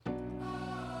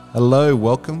Hello,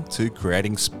 welcome to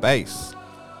Creating Space.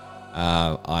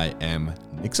 I am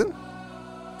Nixon.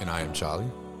 And I am Charlie.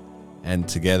 And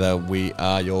together we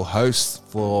are your hosts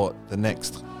for the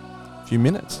next few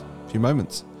moments.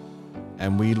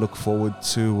 And we look forward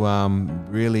to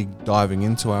really diving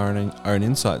into our own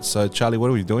insights. So, Charlie, what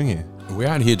are we doing here? We're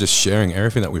out here just sharing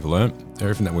everything that we've learned,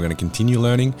 everything that we're going to continue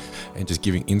learning, and just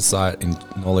giving insight and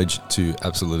knowledge to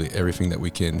absolutely everything that we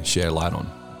can share light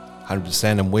on.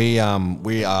 100%. And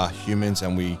we are humans,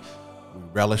 and we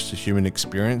relish the human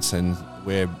experience, and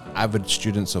we're avid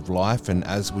students of life. And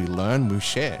as we learn, we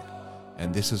share.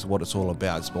 And this is what it's all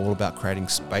about. It's all about creating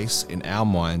space in our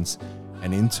minds,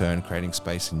 and in turn, creating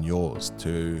space in yours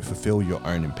to fulfill your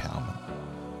own empowerment.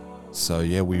 So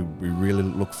yeah, we really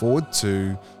look forward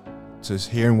to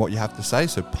hearing what you have to say.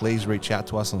 So please reach out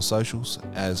to us on socials,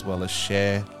 as well as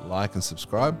share, like, and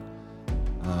subscribe.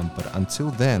 But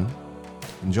until then,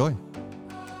 enjoy.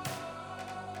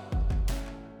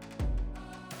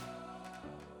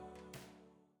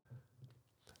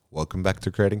 Welcome back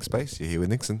to Creating Space. You're here with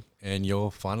Nixon. And you're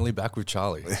finally back with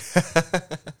Charlie.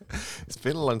 It's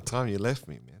been a long time you left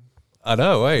me, man. I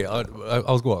know, hey. I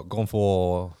was gone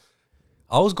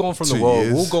from 2 the world.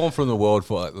 years. We were gone from the world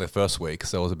for like the first week.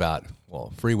 So it was about,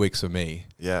 3 weeks for me.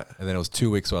 Yeah. And then it was 2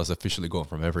 weeks where I was officially gone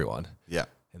from everyone. Yeah.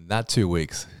 And that 2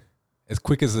 weeks, as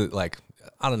quick as it, like,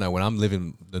 I don't know, when I'm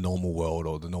living the normal world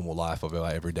or the normal life of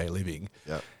our everyday living,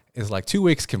 it's like 2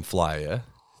 weeks can fly, yeah?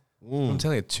 I'm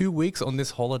telling you, 2 weeks on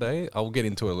this holiday, I'll get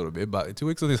into it a little bit, but 2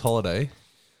 weeks on this holiday,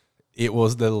 it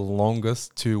was the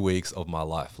longest 2 weeks of my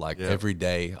life. Like every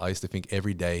day, I used to think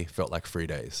every day felt like 3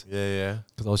 days. Yeah.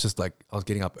 Because I was just like, I was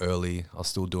getting up early, I was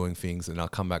still doing things, and I'll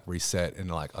come back, reset,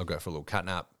 and like, I'll go for a little cat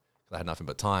nap. I had nothing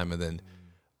but time, and then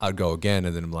I'd go again,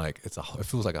 and then I'm like, it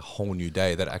feels like a whole new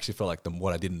day that actually felt like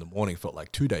what I did in the morning felt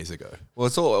like 2 days ago. Well,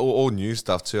 it's all new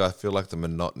stuff too. I feel like the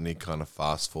monotony kind of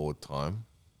fast forward time,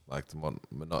 like the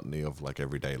monotony of like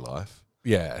everyday life.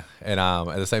 Yeah, and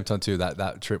at the same time too,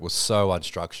 that trip was so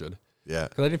unstructured. Yeah,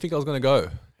 because I didn't think I was going to go,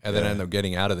 and then I ended up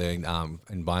getting out of there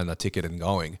and buying the ticket and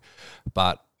going.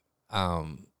 But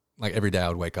like every day I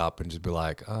would wake up and just be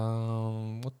like,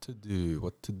 what to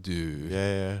do?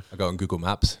 Yeah. I go on Google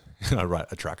Maps and I write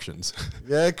attractions.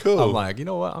 Yeah, cool. I'm like, you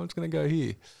know what? I'm just going to go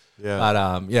here. Yeah.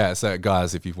 But so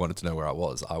guys, if you wanted to know where I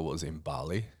was in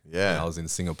Bali. Yeah. And I was in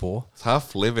Singapore.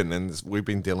 Tough living, and we've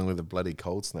been dealing with a bloody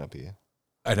cold snap here.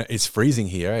 And it's freezing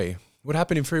here, eh? What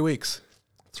happened in 3 weeks?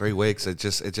 3 weeks, it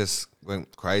just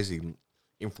went crazy.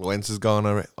 Influenza's gone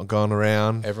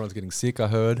around. Everyone's getting sick, I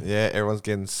heard. Yeah, everyone's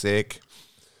getting sick.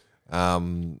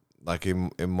 Like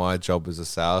in my job as a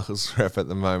sales rep at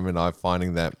the moment, I'm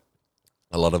finding that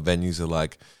a lot of venues are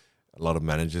like, a lot of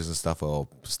managers and stuff or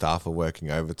staff are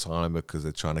working overtime because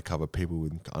they're trying to cover people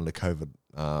under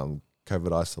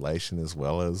COVID isolation as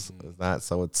well as that.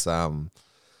 So it's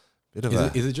bit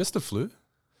of Is it just the flu?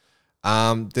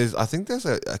 I think there's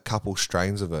a couple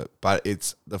strains of it, but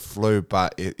it's the flu.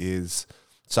 But it is,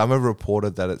 some have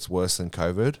reported that it's worse than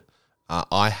COVID.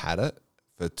 I had it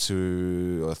for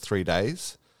 2 or 3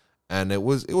 days, and it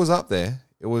was up there.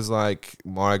 It was like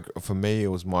for me, it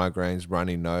was migraines,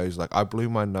 runny nose. Like I blew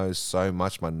my nose so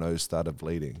much, my nose started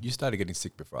bleeding. You started getting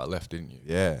sick before I left, didn't you?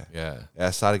 Yeah. Yeah. I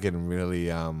started getting really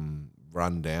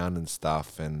run down and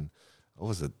stuff, and I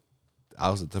was a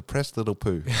depressed little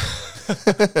poo.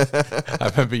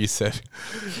 I remember you said.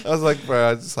 I was like, bro,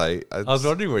 I was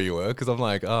wondering where you were because I'm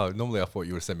like, oh, normally I thought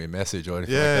you would send me a message or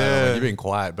anything like that. Yeah. Like, you've been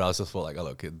quiet, but I was just thought like, oh,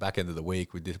 look, back end of the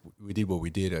week, we did what we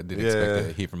did. I didn't expect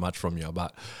to hear from much from you,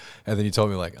 and then you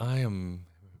told me like, I am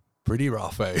pretty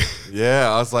rough, eh?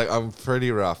 Yeah, I was like, I'm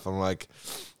pretty rough. I'm like,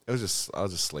 I was just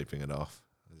sleeping it off.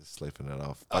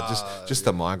 But just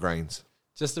the migraines.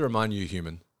 Just to remind you,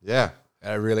 human. Yeah.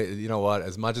 I really, you know what?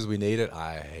 As much as we need it,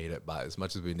 I hate it. But as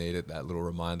much as we need it, that little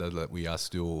reminder that we are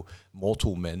still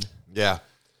mortal men. Yeah,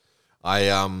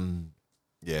 when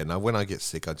I get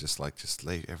sick, I just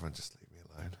leave. Everyone just leave me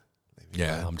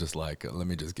alone. I'm just like, let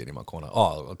me just get in my corner.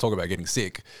 Oh, I'll talk about getting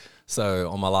sick. So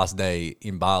on my last day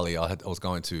in Bali, I was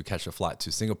going to catch a flight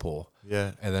to Singapore.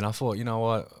 Yeah, and then I thought, you know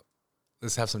what?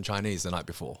 Let's have some Chinese the night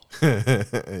before.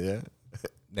 Yeah.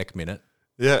 Next minute,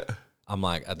 Yeah. I'm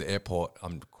like at the airport.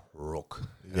 I'm crook.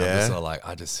 Yeah.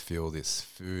 I just feel this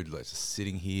food like just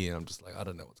sitting here, and I'm just like, I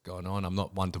don't know what's going on. I'm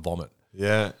not one to vomit.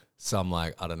 Yeah. So I'm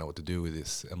like, I don't know what to do with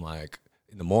this. I'm like,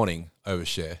 in the morning,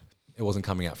 overshare. It wasn't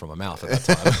coming out from my mouth at that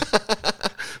time.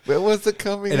 Where was it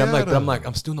coming and out? I'm like,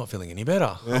 I'm still not feeling any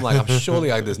better. I'm like, I'm surely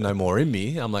there's no more in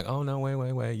me. I'm like, oh no,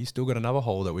 wait. You still got another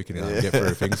hole that we can get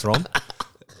through things from.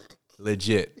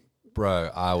 Legit. Bro,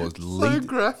 I was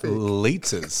graphic.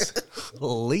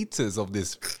 liters of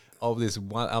this of this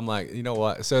one. I'm like, you know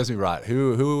what? It serves me right.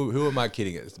 Who am I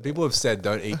kidding? People have said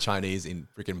don't eat Chinese in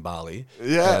freaking Bali.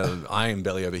 Yeah. And Iron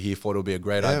Belly over here thought it would be a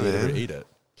great idea to eat it.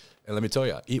 And let me tell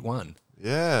you, eat one.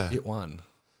 Yeah. Eat one.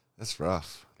 That's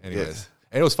rough. Anyways. Yes.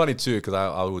 And it was funny too, because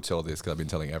I will tell this because I've been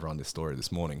telling everyone this story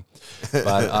this morning.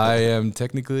 But I am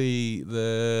technically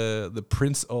the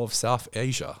Prince of South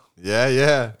Asia. Yeah,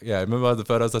 yeah. Yeah, remember the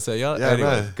photos I said? Yeah.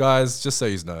 Anyway, guys, just so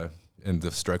you know, and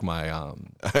to stroke my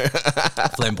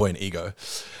flamboyant ego,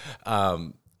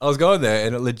 I was going there,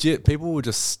 and legit people were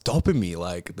just stopping me.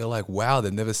 Like they're like, "Wow,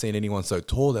 they've never seen anyone so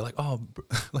tall." They're like, "Oh,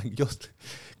 like you're."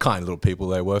 Kind little people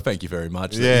they were. Thank you very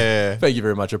much. Yeah. Thank you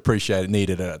very much. Appreciate it.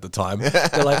 Needed it at the time.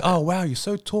 They're like, oh, wow, you're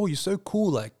so tall. You're so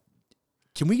cool. Like,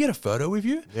 can we get a photo with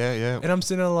you? Yeah, yeah. And I'm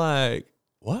sitting there like,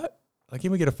 what? Like,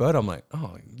 can we get a photo? I'm like,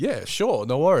 oh, yeah, sure.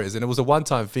 No worries. And it was a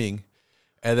one-time thing.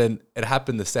 And then it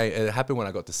happened the same. It happened when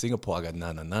I got to Singapore. I go,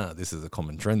 no. This is a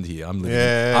common trend here. I'm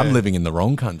living in the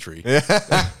wrong country.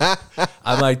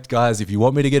 I'm like, guys, if you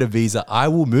want me to get a visa, I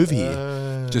will move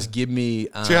here. Just give me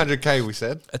 200K. We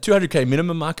said a 200K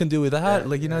minimum. I can do with that.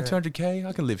 200K.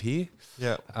 I can live here.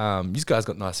 Yeah. You guys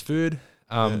got nice food.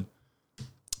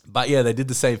 But yeah, they did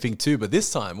the same thing too. But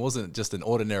this time wasn't just an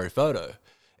ordinary photo.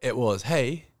 It was,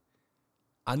 hey,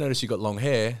 I noticed you got long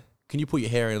hair. Can you put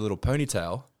your hair in a little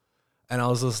ponytail? And I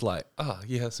was just like, oh,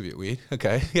 yeah, that's a bit weird.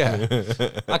 Okay, yeah.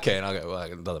 Okay, and I go, well,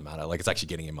 it doesn't matter. Like, it's actually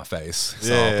getting in my face.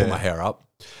 So I'll put my hair up.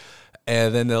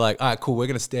 And then they're like, all right, cool. We're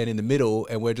going to stand in the middle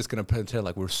and we're just going to pretend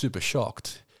like we're super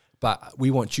shocked. But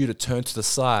we want you to turn to the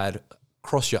side,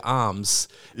 cross your arms,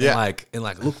 and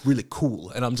look really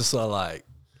cool. And I'm just sort of like,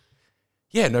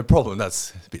 yeah, no problem.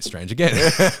 That's a bit strange again.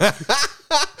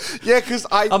 Yeah, because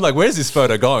I'm like, where's this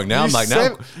photo going now? I'm like,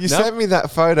 you sent me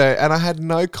that photo and I had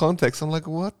no context. I'm like,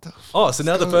 what the? So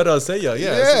now the photo I see you.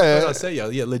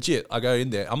 Yeah, legit. I go in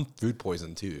there. I'm food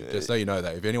poisoned too. Just so you know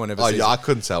that. If anyone ever sees I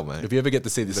couldn't tell, mate. If you ever get to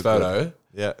see this photo,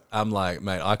 yeah, I'm like,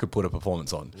 mate, I could put a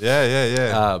performance on.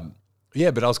 Yeah.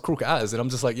 Yeah, but I was crook as, and I'm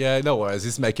just like, yeah, no worries.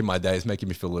 This is making my day. It's making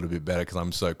me feel a little bit better because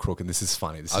I'm so crook, and this is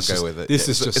funny. I'll go with it. This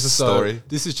is just it's a story.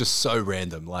 This is just so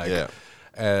random. Like,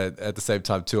 and at the same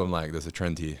time too, I'm like, there's a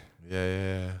trend here.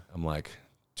 Yeah. I'm like,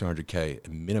 200K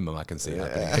minimum I can see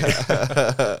happening.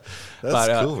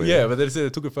 That's cool. Yeah, but they said they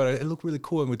took a photo. It looked really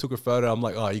cool, and we took a photo. I'm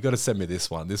like, oh, you got to send me this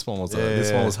one. This one was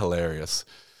hilarious.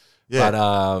 Yeah.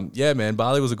 But yeah, man,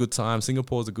 Bali was a good time.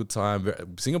 Singapore's a good time.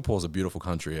 Singapore's a beautiful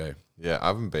country, eh? Yeah, I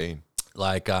haven't been.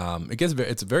 Like,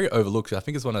 it's very overlooked. I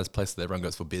think it's one of those places that everyone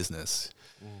goes for business.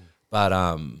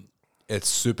 But it's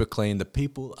super clean. The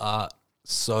people are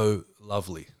so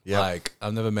lovely. Yeah. Like,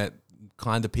 I've never met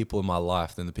kinder people in my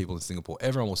life than the people in Singapore.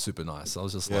 Everyone was super nice. I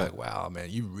was just like, wow, man,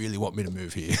 you really want me to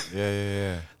move here?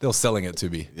 Yeah. They were selling it to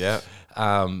me. Yeah.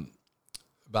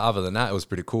 But other than that, it was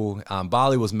pretty cool.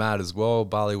 Bali was mad as well.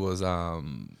 Bali was...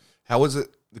 How was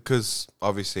it? Because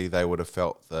obviously they would have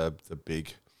felt the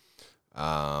big...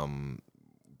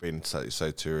 being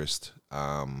so tourist,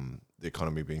 the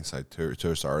economy being so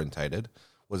tourist orientated.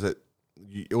 Was it?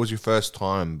 It was your first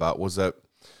time, but was it?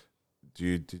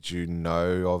 Did you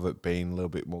know of it being a little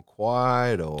bit more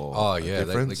quiet or? Oh yeah,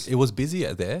 it was busy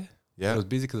there. Yeah, it was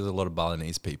busy because there's a lot of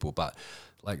Balinese people, but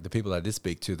like the people that I did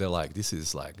speak to, they're like, this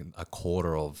is like a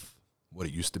quarter of what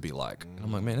it used to be like. And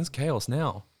I'm like, man, it's chaos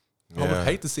now. I would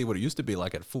hate to see what it used to be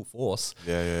like at full force.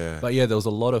 Yeah. But yeah, there was a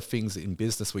lot of things in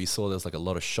business where you saw there's like a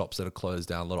lot of shops that are closed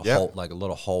down, a lot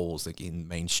of holes like in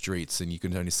main streets, and you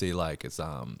can only see like it's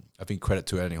I think credit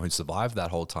to anyone who survived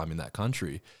that whole time in that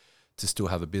country to still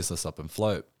have a business up and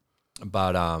float.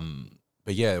 But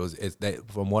yeah,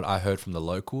 from what I heard from the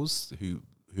locals who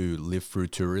live through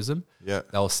tourism, they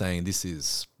were saying this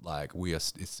is like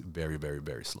it's very, very,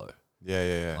 very slow.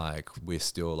 Yeah. Like we're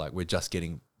still like we're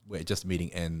just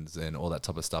meeting ends and all that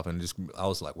type of stuff. And I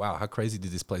was like, wow, how crazy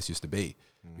did this place used to be?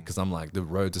 Because I'm like, the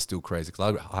roads are still crazy.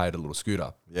 Because I hired a little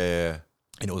scooter. Yeah.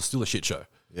 And it was still a shit show.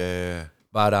 Yeah.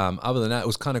 But other than that, it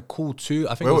was kind of cool too.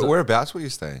 I think whereabouts were you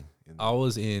staying? I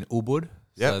was in Ubud.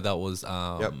 Yeah. So that was,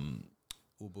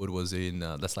 Ubud was in,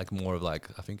 that's like more of like,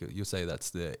 I think you'll say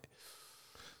that's the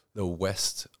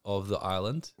west of the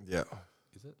island. Yeah.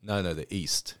 Is it? No, the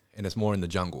east. And it's more in the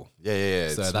jungle. Yeah.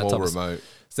 So it's that more remote.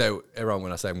 So everyone,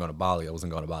 when I say I'm going to Bali, I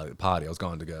wasn't going to Bali to party. I was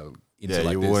going to go into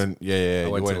you went. Yeah. I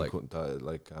went to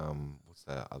what's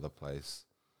that other place?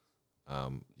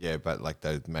 But like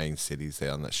those main cities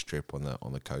there on that strip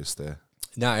on the coast there.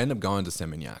 No, I ended up going to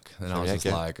Seminyak, and I was just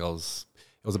like, it was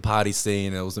a party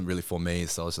scene. It wasn't really for me,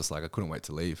 so I was just like, I couldn't wait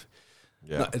to leave.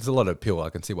 Yeah. No, it's a lot of appeal.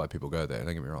 I can see why people go there.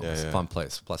 Don't get me wrong. Yeah, It's yeah. a fun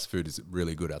place. Plus, food is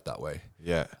really good out that way.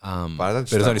 Yeah. But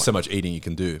there's only so much eating you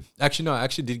can do. Actually, no, I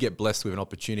actually did get blessed with an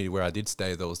opportunity where I did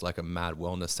stay. There was like a mad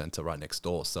wellness center right next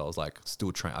door. So I was like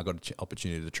still train. I got an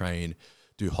opportunity to train,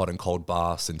 do hot and cold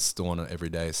baths and sauna every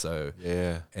day. So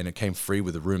Yeah. and it came free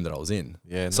with the room that I was in.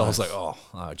 Yeah, so I was nice.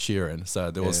 like, cheering. So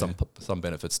there was some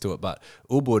benefits to it. But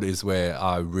Ubud is where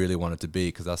I really wanted to be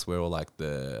because that's where all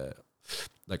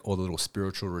like all the little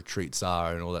spiritual retreats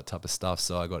are and all that type of stuff.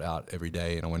 So I got out every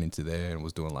day and I went into there and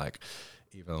was doing like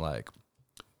even like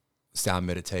sound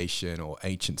meditation or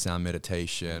ancient sound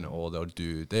meditation, or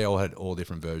they all had all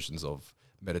different versions of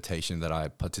meditation that I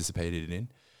participated in.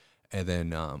 And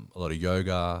then a lot of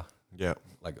yoga. Yeah.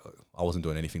 Like I wasn't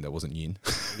doing anything that wasn't yin.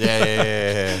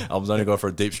 Yeah. I was only going for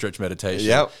a deep stretch meditation.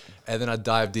 Yep. And then I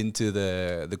dived into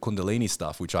the Kundalini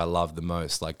stuff, which I love the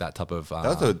most, like that type of.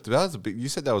 That was a big. You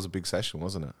said that was a big session,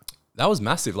 wasn't it? That was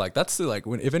massive. Like that's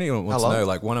if anyone wants to know,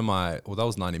 like that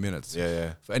was 90 minutes.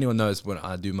 Yeah. If anyone knows, when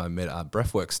I do my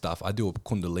breathwork stuff, I do a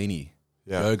Kundalini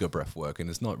yoga breathwork, and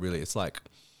it's not really. It's like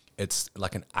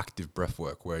an active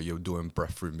breathwork where you're doing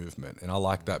breath through movement, and I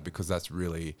like that because that's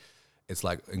really. It's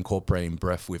like incorporating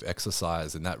breath with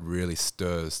exercise, and that really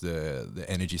stirs the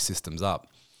energy systems up.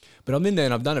 But I'm in there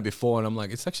and I've done it before, and I'm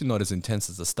like, it's actually not as intense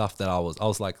as the stuff that I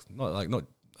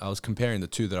was comparing the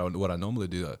two what I normally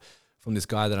do from this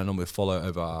guy that I normally follow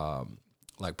over,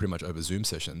 like pretty much over Zoom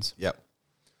sessions. Yep.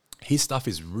 His stuff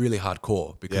is really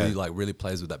hardcore because he like really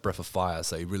plays with that breath of fire.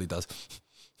 So he really does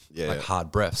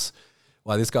hard breaths.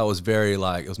 Well, this guy was very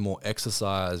it was more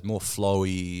exercise, more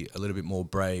flowy, a little bit more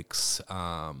breaks.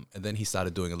 And then he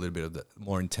started doing a little bit of the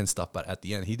more intense stuff. But at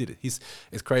the end, he did it.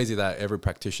 It's crazy that every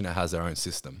practitioner has their own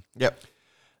system. Yep.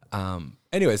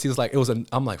 Anyways, he was like,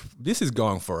 I'm like, this is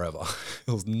going forever.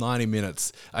 It was 90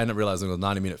 minutes. I ended up realizing it was a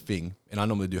 90-minute thing. And I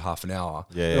normally do half an hour.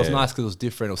 Yeah. It was nice because it was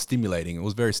different. It was stimulating. It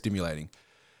was very stimulating.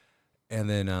 And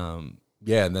then, and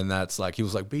then that's like, he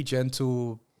was like, be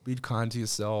gentle, be kind to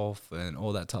yourself and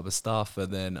all that type of stuff.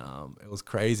 And then it was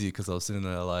crazy because I was sitting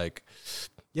there like,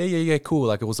 yeah, cool.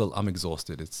 Like I'm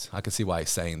exhausted. I can see why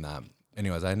he's saying that.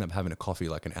 Anyways, I ended up having a coffee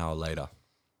like an hour later.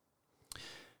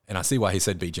 And I see why he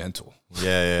said be gentle.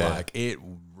 Yeah. Like it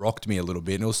rocked me a little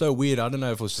bit. And it was so weird. I don't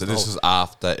know if it was just... So this is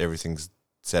after everything's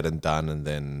said and done, and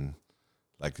then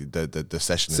like the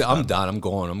session is done. I'm done. I'm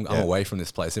gone. I'm away from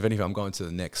this place. If anything, I'm going to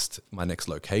my next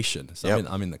location. So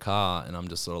I'm in the car and I'm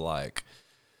just sort of like...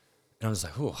 And I was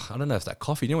like, oh, I don't know if that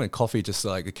coffee, you know when coffee just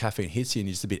like the caffeine hits you and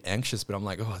you're just a bit anxious, but I'm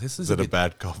like, oh, this is a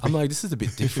bad coffee? I'm like, this is a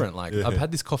bit different. Like I've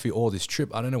had this coffee all this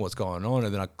trip. I don't know what's going on.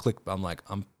 And then I click, I'm like,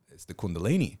 it's the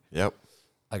Kundalini. Yep.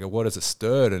 Like what is it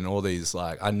stirred and all these,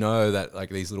 like, I know that like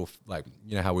these little, like,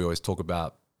 you know how we always talk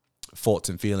about thoughts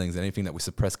and feelings, and anything that we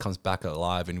suppress comes back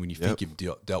alive. And when you think you've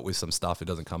dealt with some stuff, it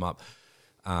doesn't come up.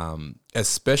 As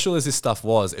special as this stuff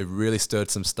was, it really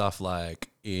stirred some stuff like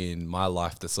in my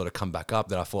life that sort of come back up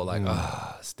that I thought like,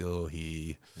 still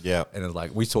here. Yeah. And it's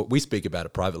like, we speak about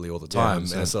it privately all the time.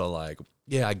 Yeah, and it's sort of like,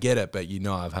 yeah, I get it, but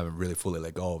I haven't really fully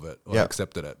let go of it or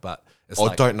accepted it. But it's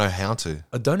I don't know how to.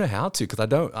 I don't know how to, because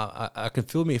I can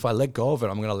feel me if I let go of it,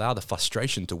 I'm going to allow the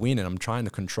frustration to win, and I'm trying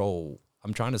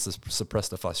to suppress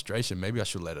the frustration. Maybe I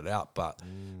should let it out, but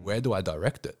where do I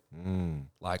direct it?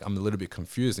 Like I'm a little bit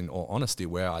confused, in all honesty,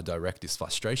 where I direct this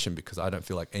frustration, because I don't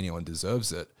feel like anyone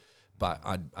deserves it. But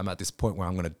I'm at this point where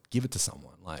I'm going to give it to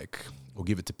someone, or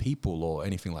give it to people or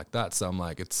anything like that. So I'm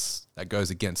like, that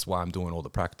goes against why I'm doing all the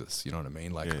practice. You know what I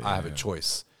mean? I have a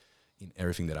choice in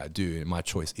everything that I do, and my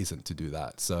choice isn't to do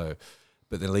that. So,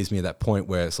 but then it leaves me at that point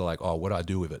where it's like, oh, what do I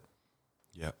do with it?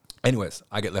 Yeah. Anyways,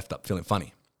 I get left up feeling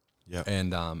funny. Yeah.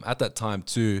 And at that time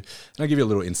too, and I'll give you a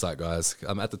little insight, guys.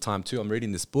 At the time too, I'm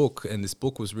reading this book, and this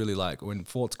book was really like when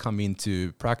thoughts come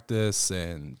into practice.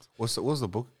 And what's the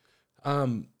book?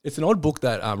 It's an old book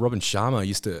that Robin Sharma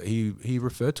he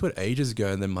referred to it ages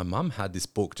ago, and then my mum had this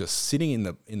book just sitting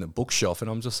in the bookshelf,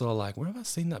 and I'm just sort of like, where have I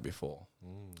seen that before?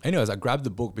 Anyways, I grabbed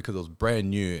the book because it was brand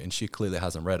new, and she clearly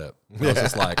hasn't read it. And I was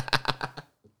just like,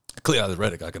 clearly hasn't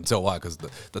read it. I can tell why, because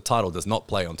the title does not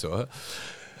play onto her.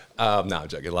 No, I'm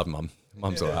joking. I love Mum.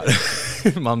 Mum's all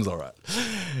right. Mum's all right.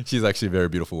 She's actually a very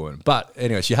beautiful woman. But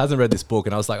anyway, she hasn't read this book,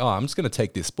 and I was like, oh, I'm just going to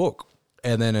take this book.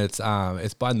 And then it's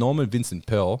by Norman Vincent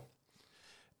Peale,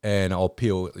 and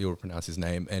you'll pronounce his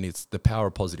name, and it's The Power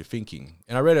of Positive Thinking.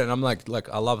 And I read it, and I'm like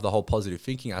I love the whole positive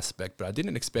thinking aspect, but I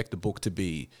didn't expect the book to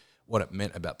be what it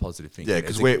meant about positive thinking. Yeah,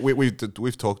 because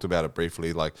we've talked about it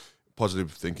briefly. Like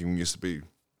positive thinking used to be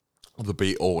the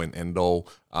be all and end all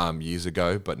years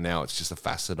ago, but now it's just a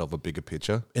facet of a bigger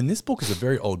picture. And this book is a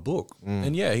very old book,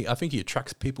 and I think he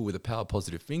attracts people with the power of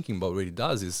positive thinking. But what he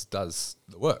does is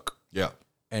the work. Yeah.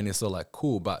 And it's all like,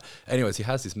 cool. But anyways, he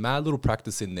has this mad little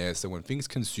practice in there. So when things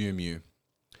consume you,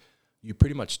 you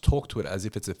pretty much talk to it as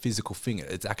if it's a physical thing.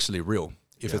 It's actually real.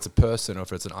 If it's a person or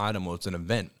if it's an item or it's an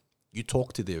event, you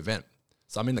talk to the event.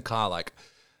 So I'm in the car, like,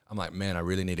 I'm like, man, I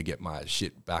really need to get my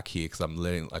shit back here because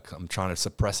I'm trying to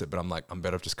suppress it, but I'm like, I'm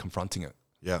better off just confronting it.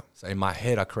 Yeah. So in my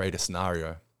head, I create a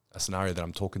scenario that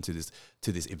I'm talking to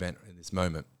this event in this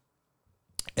moment.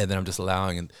 And then I'm just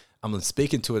allowing, and I'm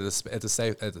speaking to it at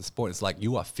this point. It's like,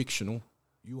 you are fictional.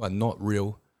 You are not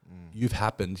real. You've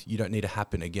happened. You don't need to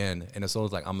happen again. And it's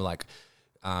always like, I'm like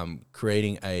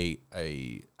creating a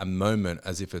moment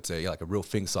as if it's like a real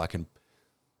thing, so I can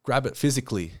grab it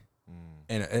physically.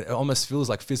 And it almost feels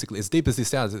like physically, as deep as this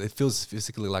sounds, it feels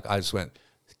physically like I just went,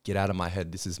 get out of my head.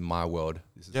 This is my world.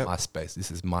 This is my space.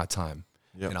 This is my time.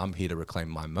 And I'm here to reclaim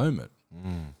my moment.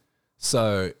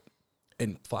 So,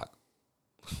 and fuck.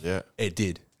 Yeah. It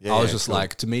did. Yeah, I was just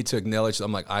like, to me to acknowledge,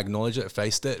 I'm like, I acknowledge it,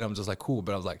 faced it, and I'm just like, cool.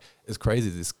 But I was like, it's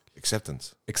crazy, this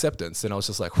acceptance. And I was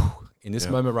just like, whew, in this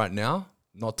moment right now,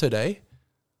 not today,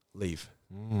 leave.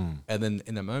 And then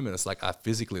in the moment, it's like I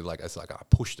physically, like, it's like I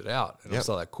pushed it out. And I was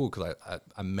like, cool, because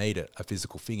I made it a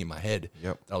physical thing in my head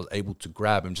that I was able to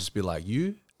grab and just be like,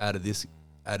 you out of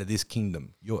this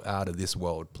kingdom, you're out of this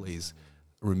world, please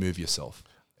remove yourself.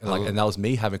 And like, and that was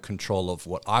me having control of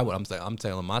what I want. I'm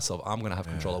telling myself, I'm going to have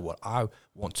control of what I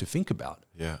want to think about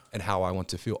and how I want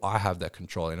to feel. I have that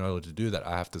control. In order to do that,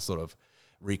 I have to sort of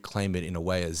reclaim it in a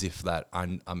way as if that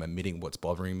I'm admitting what's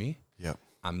bothering me. Yeah.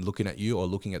 I'm looking at you or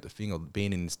looking at the thing or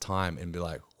being in this time and be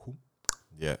like,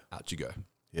 out you go.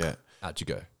 Yeah. Out you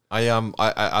go.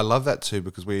 I love that too,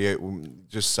 because we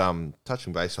just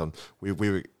touching base on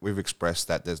we've expressed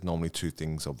that there's normally two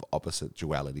things of opposite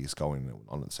dualities going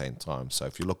on at the same time. So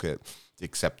if you look at the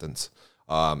acceptance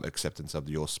of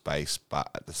your space,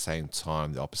 but at the same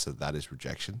time the opposite of that is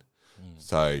rejection.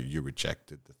 So you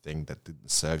rejected the thing that didn't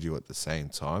serve you at the same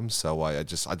time. So I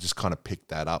just kind of picked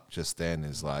that up just then,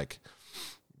 is like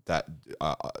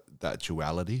that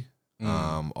duality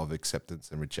of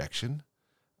acceptance and rejection.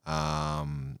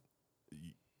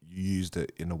 You used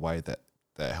it in a way that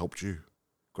helped you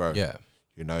grow. Yeah,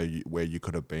 you know, where you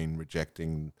could have been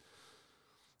rejecting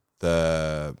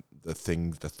the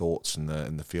things, the thoughts, and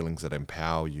the feelings that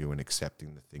empower you, and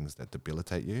accepting the things that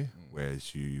debilitate you.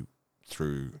 Whereas you,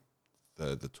 through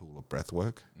the tool of breath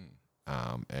work,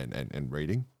 and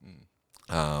reading,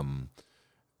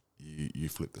 you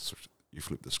flip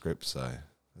the script. So.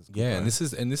 And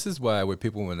this is why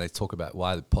when they talk about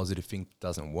why the positive thing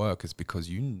doesn't work, is because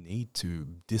you need to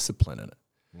discipline in it.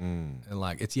 And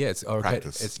like it's okay.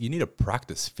 Practice. You need to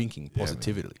practice thinking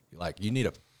positively. Like you need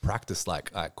to practice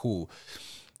like, all right, cool.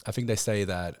 I think they say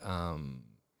that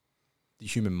the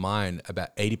human mind,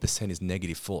 about 80% is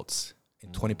negative thoughts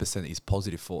and 20% is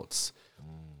positive thoughts.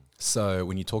 So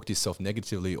when you talk to yourself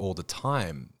negatively all the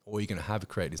time, all you're going to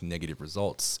create is negative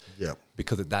results. Yeah,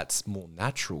 because that's more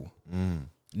natural.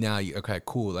 Now, okay,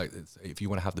 cool. Like, if you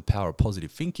want to have the power of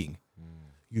positive thinking,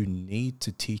 you need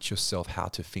to teach yourself how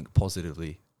to think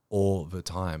positively all the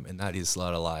time, and that is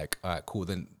sort of like, all right, cool.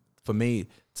 Then, for me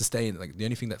to stay in, like, the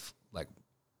only thing that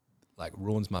like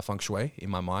ruins my feng shui in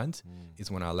my mind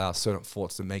is when I allow certain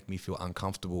thoughts to make me feel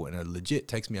uncomfortable, and it legit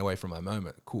takes me away from my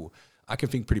moment. Cool. I can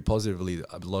think pretty positively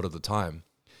a lot of the time.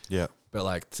 Yeah. But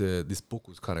like this book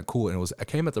was kind of cool, and I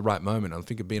came at the right moment. I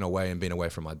think being away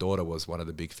from my daughter was one of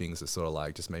the big things that sort of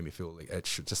like just made me feel like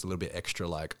extra, just a little bit extra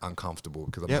like uncomfortable,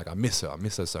 because I'm like, I miss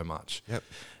her so much. Yep.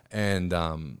 And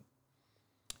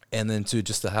then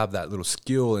to have that little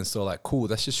skill, and so like, cool,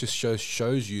 that's just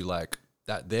shows you like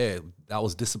that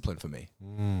was discipline for me.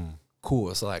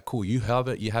 Cool. It's like, cool, you have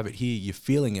it here, you're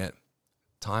feeling it.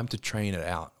 Time to train it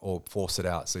out or force it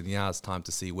out. So now it's time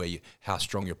to see how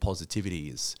strong your positivity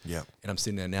is. Yeah. And I'm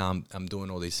sitting there now, I'm doing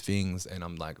all these things, and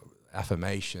I'm like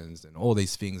affirmations and all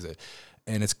these things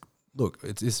and it's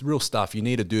real stuff. You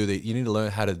need to you need to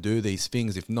learn how to do these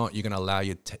things. If not, you're going to allow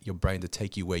your brain to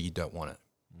take you where you don't want it.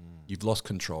 You've lost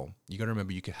control. You got to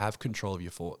remember, you can have control of your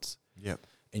thoughts. Yep.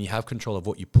 And you have control of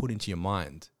what you put into your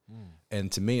mind.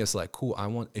 And to me, it's like, cool,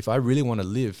 if I really want to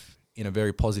live in a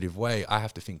very positive way, I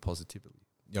have to think positively.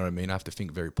 You know what I mean? I have to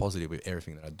think very positive with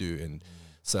everything that I do. And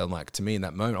so, like, to me in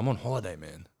that moment, I'm on holiday,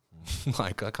 man.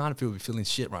 Like, I can't be feeling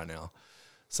shit right now.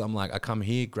 So I'm like, I come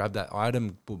here, grab that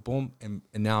item, boom, boom. And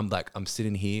now I'm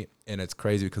sitting here, and it's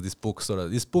crazy because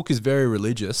this book is very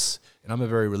religious, and I'm a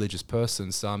very religious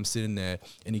person. So I'm sitting there,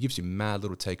 and it gives you mad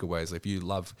little takeaways. Like,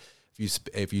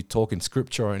 if you talk in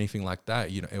scripture or anything like that,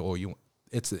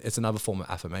 it's another form of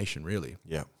affirmation, really.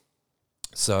 Yeah.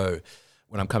 So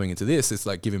when I'm coming into this, it's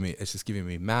just giving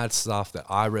me mad stuff that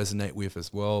I resonate with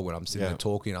as well. When I'm sitting there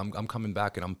talking, I'm coming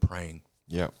back and I'm praying.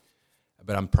 Yeah.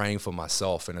 But I'm praying for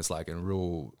myself, and it's like in a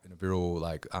real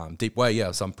like deep way.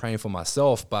 Yeah. So I'm praying for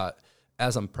myself, but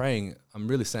as I'm praying, I'm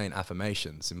really saying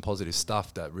affirmations and positive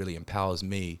stuff that really empowers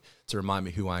me to remind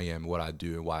me who I am, what I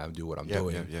do, and why I do what I'm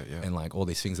doing. And like all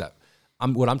these things that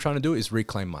what I'm trying to do is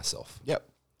reclaim myself. Yep.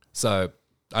 So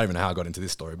I don't even know how I got into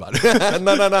this story, but no.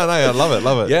 I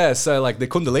love it. Yeah. So like the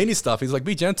Kundalini stuff, he's like,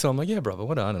 be gentle. I'm like, yeah, brother,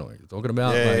 what? I don't know what you're talking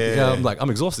about. I'm like, I'm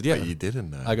exhausted. Yeah. But you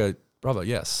didn't know. I go, brother,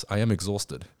 yes, I am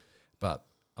exhausted, but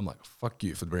I'm like, fuck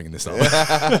you for bringing this up.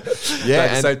 Yeah. At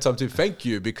the same time, too, thank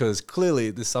you, because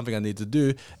clearly this is something I need to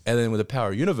do. And then with the Power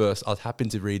of Universe, I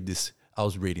happened to read this. I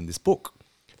was reading this book,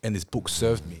 and this book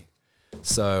served me.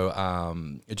 So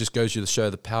it just goes to show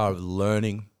the power of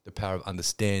learning, the power of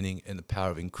understanding, and the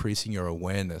power of increasing your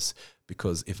awareness.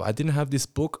 Because if I didn't have this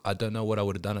book, I don't know what I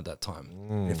would have done at that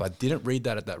time. If I didn't read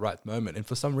that at that right moment, and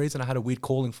for some reason I had a weird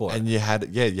calling for it. And you had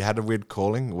a weird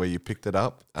calling where you picked it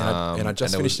up. And I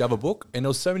just finished the other book, and there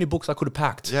was so many books I could have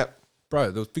packed. Yep.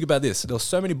 Bro, think about this. There were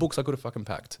so many books I could have fucking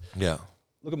packed. Yeah.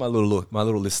 Look at my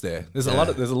little list there. There's a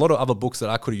lot of other books that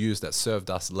I could have used that served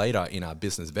us later in our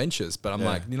business ventures. But I'm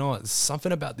like, you know what? There's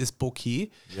something about this book here.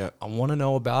 Yeah. I want to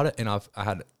know about it. And I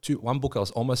had one book I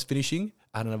was almost finishing.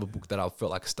 I had another book that I felt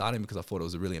like starting because I thought it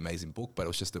was a really amazing book, but it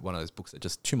was just one of those books that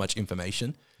just too much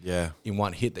information. Yeah. In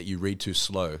one hit that you read too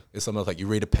slow. It's something like you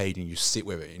read a page and you sit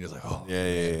with it and you're just like, oh.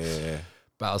 Yeah.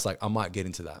 But I was like, I might get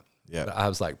into that. Yeah. But I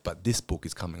was like, but this book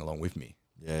is coming along with me.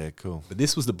 Yeah, cool. But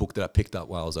this was the book that I picked up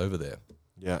while I was over there.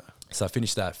 Yeah. So I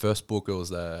finished that first book. It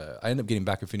was I ended up getting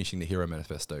back and finishing the Hero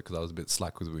Manifesto because I was a bit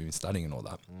slack because we've been studying and all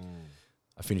that.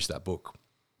 I finished that book.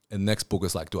 And the next book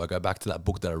was like, do I go back to that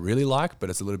book that I really like, but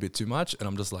it's a little bit too much? And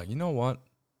I'm just like, you know what?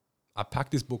 I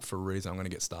packed this book for a reason. I'm going to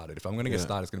get started. If I'm going to get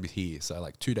started, it's going to be here. So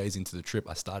like 2 days into the trip,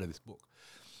 I started this book.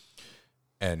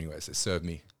 Anyways, it served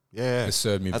me. Yeah. It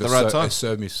served me at the right time. It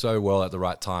served me so well at the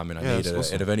right time, and I needed awesome.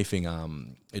 it. And if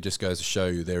anything, it just goes to show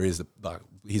you there is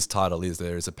his title is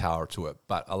there is a power to it.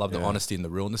 But I love the honesty and the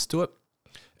realness to it.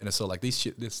 And it's sort of like this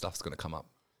stuff's going to come up.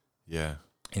 Yeah.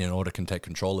 And in order to take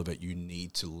control of it, you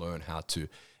need to learn how to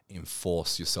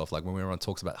enforce yourself. Like when everyone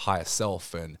talks about higher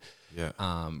self and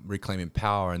reclaiming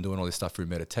power and doing all this stuff through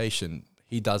meditation,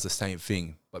 he does the same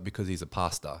thing, but because he's a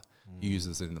pastor, he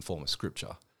uses it in the form of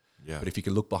scripture. Yeah. But if you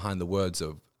can look behind the words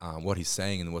of what he's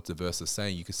saying and what the verse is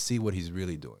saying, you can see what he's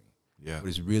really doing. Yeah. What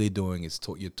he's really doing is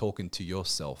you're talking to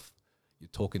yourself. You're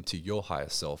talking to your higher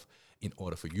self in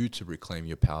order for you to reclaim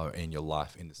your power and your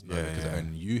life in this moment. Because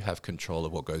only you have control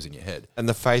of what goes in your head. And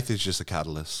the faith is just a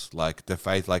catalyst. Like the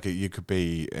faith, like you could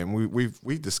be, and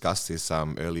we discussed this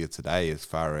earlier today, as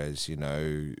far as people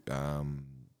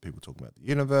talking about the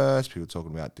universe, people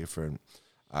talking about different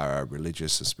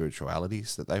religious and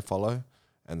spiritualities that they follow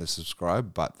and they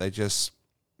subscribe, but they just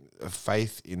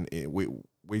faith in it.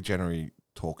 We generally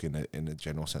talk in a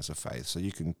general sense of faith. So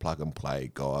you can plug and play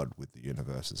God with the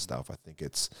universe and stuff. I think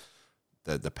it's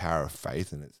the power of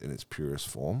faith in its purest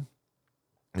form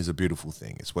is a beautiful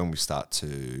thing. It's when we start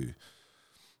to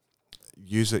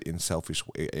use it in selfish,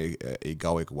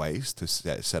 egoic ways to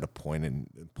set a point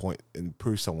and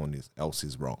prove someone else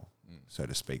is wrong, so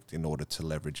to speak, in order to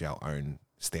leverage our own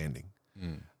standing.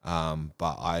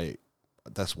 But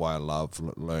that's why I love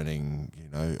learning,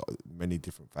 many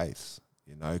different faiths,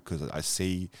 because I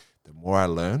see the more I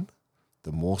learn,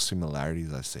 the more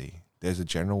similarities I see. There's a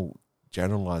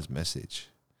generalized message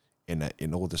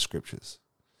in all the scriptures.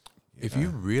 If you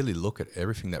really look at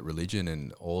everything that religion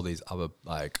and all these other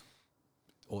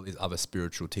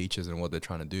spiritual teachers and what they're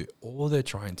trying to do, all they're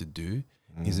trying to do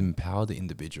is empower the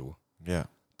individual. Yeah.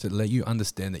 To let you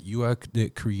understand that you are the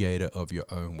creator of your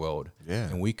own world. Yeah.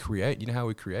 And we create, how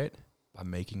we create? By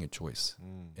making a choice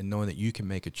and knowing that you can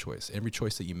make a choice. Every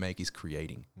choice that you make is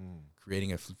creating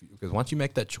because once you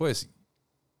make that choice,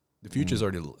 the future is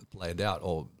already laid out,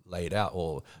 or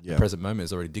the present moment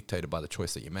is already dictated by the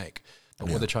choice that you make. But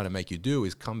what they're trying to make you do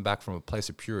is come back from a place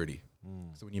of purity.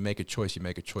 So when you make a choice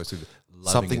with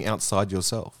something outside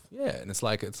yourself. Yeah, and it's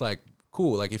like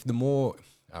cool. Like if the more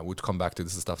we'll come back to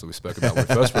this is stuff that we spoke about when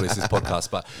we first released this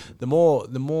podcast, but the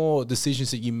more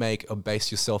decisions that you make are based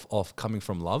yourself off coming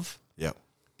from love. Yeah,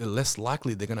 the less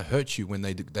likely they're going to hurt you when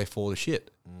they fall to shit.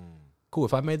 Cool.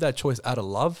 If I made that choice out of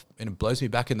love and it blows me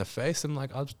back in the face, I'm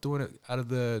like, I was doing it out of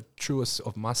the truest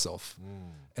of myself.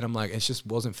 And I'm like, it just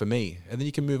wasn't for me. And then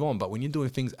you can move on. But when you're doing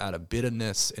things out of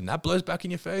bitterness and that blows back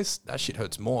in your face, that shit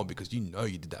hurts more because you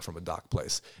did that from a dark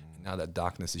place. And now that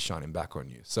darkness is shining back on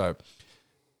you. So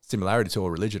similarity to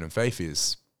all religion and faith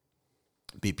is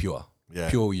be pure. Yeah.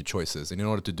 Pure your choices. And in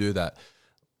order to do that,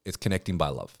 it's connecting by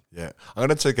love. Yeah. I'm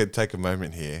going to take a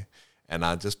moment here And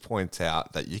I just point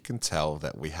out that you can tell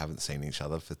that we haven't seen each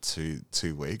other for two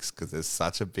weeks because there's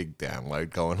such a big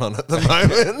download going on at the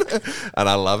moment, and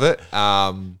I love it.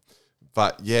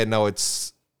 But yeah, no, I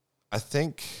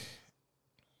think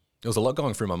there was a lot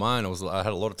going through my mind. I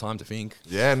had a lot of time to think.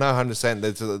 Yeah, no, 100%.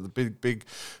 There's a big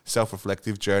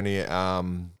self-reflective journey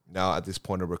now at this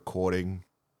point of recording.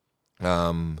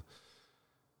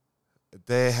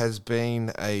 There has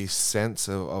been a sense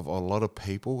of a lot of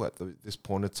people at this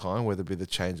point of time, whether it be the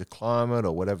change of climate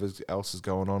or whatever else is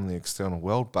going on in the external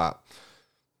world, but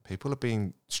people have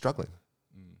been struggling.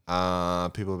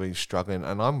 People have been struggling,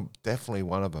 and I'm definitely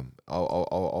one of them.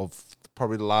 Of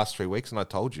probably the last 3 weeks, and I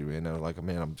told you, like,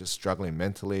 man, I'm just struggling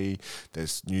mentally.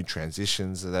 There's new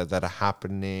transitions that are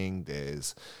happening.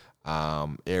 There's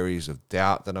areas of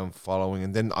doubt that I'm following,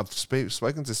 and then I've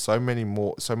spoken to so many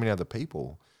other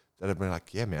people that have been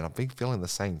like, yeah, man, I've been feeling the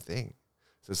same thing.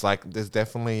 So it's like there's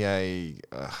definitely I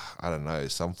don't know,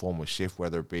 some form of shift,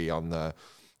 whether it be on the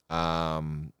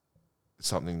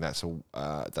something that's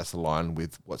aligned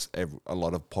with a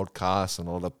lot of podcasts and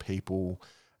a lot of people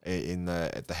in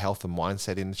the health and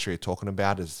mindset industry are talking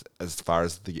about as far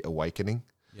as the awakening.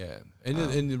 Yeah,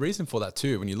 and the reason for that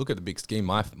too, when you look at the big scheme,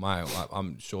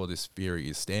 I'm sure this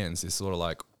theory stands. Is sort of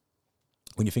like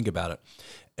when you think about it,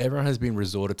 everyone has been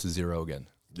resorted to zero again.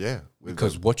 Yeah,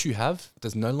 because what you have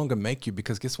does no longer make you.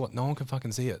 Because guess what? No one can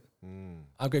fucking see it.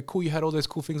 Okay, cool. You had all those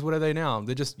cool things. What are they now?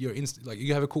 They're just like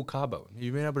you have a cool car, but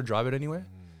you've been able to drive it anywhere.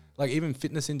 Like even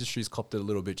fitness industry's copped it a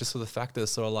little bit, just for the fact that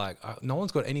it's sort of like no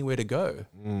one's got anywhere to go.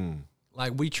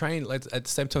 Like we train, like at the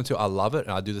same time too. I love it,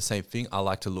 and I do the same thing. I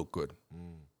like to look good,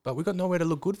 but we got nowhere to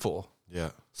look good for.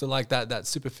 Yeah. So like that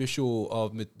superficial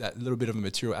of that little bit of a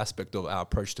material aspect of our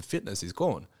approach to fitness is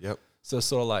gone. Yep. So it's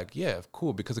sort of like, yeah,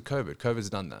 cool, because of COVID.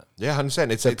 COVID's done that. Yeah,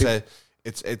 100%.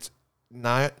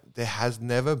 There has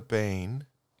never been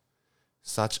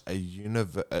such a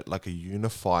unifier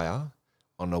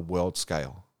on a world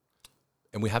scale.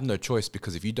 And we have no choice,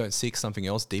 because if you don't seek something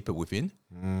else deeper within,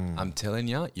 I'm telling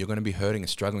you, you're going to be hurting and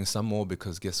struggling some more,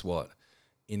 because guess what?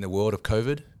 In the world of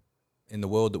COVID, in the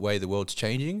world, the way the world's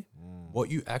changing, what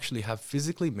you actually have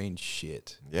physically means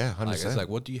shit. Yeah, 100%. Like, it's like,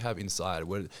 what do you have inside?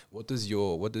 What do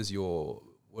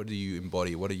you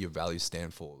embody? What do your values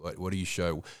stand for? What do you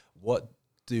show? What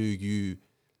do you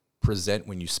present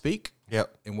when you speak?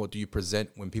 Yep. And what do you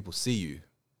present when people see you?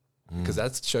 Because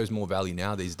that shows more value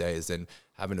now these days than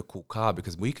having a cool car,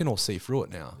 because we can all see through it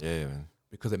now. Yeah, man.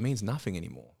 Because it means nothing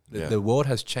anymore. The world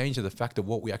has changed to the fact that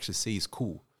what we actually see is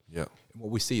cool. Yeah. And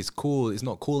what we see is cool is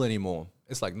not cool anymore.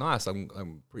 It's like nice. I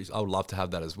would love to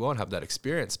have that as well and have that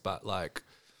experience, but like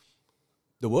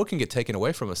the world can get taken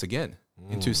away from us again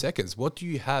in 2 seconds. What do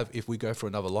you have if we go for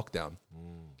another lockdown?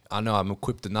 I know I'm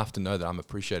equipped enough to know that I'm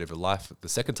appreciative of life. The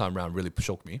second time round really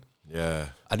shocked me. Yeah.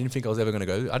 I didn't think I was ever going to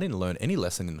go. I didn't learn any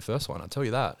lesson in the first one. I'll tell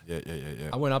you that.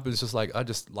 Yeah. I went up and it's just like,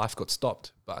 life got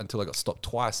stopped. But until I got stopped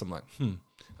twice, I'm like, I'm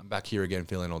back here again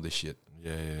feeling all this shit.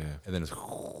 Yeah. And then it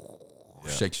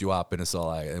shakes you up, and it's all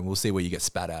like, and we'll see where you get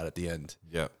spat out at the end.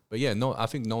 Yeah. But yeah, no, I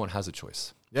think no one has a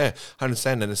choice. Yeah, I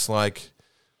understand. And it's like,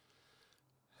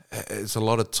 it's a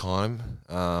lot of time,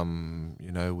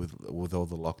 with all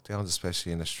the lockdowns,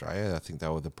 especially in Australia. I think they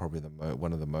were probably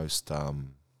one of the most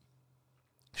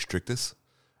strictest.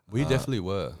 We definitely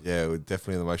were. Yeah, we're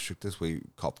definitely the most strictest. We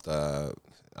copped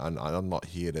I'm not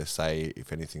here to say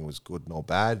if anything was good nor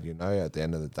bad. At the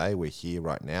end of the day, we're here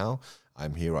right now.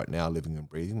 I'm here right now, living and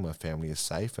breathing. My family is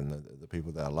safe, and the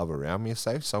people that I love around me are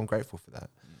safe. So I'm grateful for that.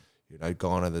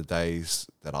 Gone are the days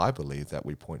that I believe that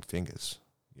we point fingers.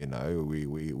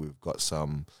 We've got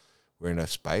we're in a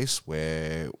space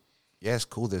where, yeah, it's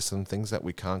cool. There's some things that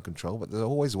we can't control, but there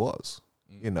always was.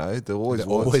 There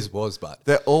always was, but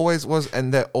there always was,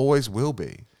 and there always will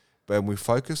be. But we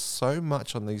focus so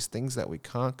much on these things that we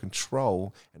can't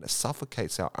control, and it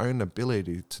suffocates our own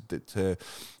ability to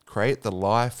create the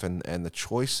life and the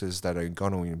choices that are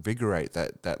going to invigorate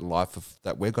that life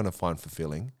that we're going to find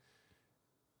fulfilling.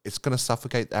 It's going to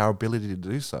suffocate our ability to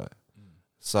do so.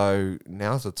 So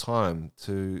now's the time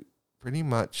to pretty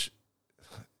much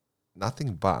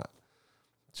nothing but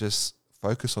just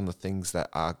focus on the things that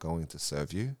are going to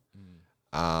serve you.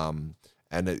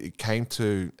 And it came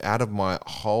to, out of my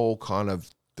whole kind of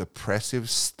depressive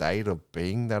state of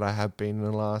being that I have been in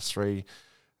the last 3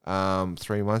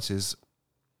 months, is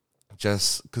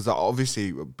just because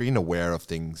obviously being aware of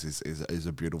things is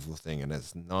a beautiful thing, and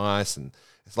it's nice, and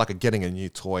It's like getting a new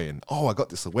toy and, oh, I got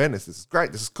this awareness. This is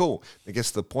great. This is cool. It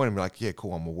gets to the point and be like, yeah,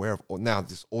 cool. I'm aware of, or now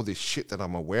all this shit that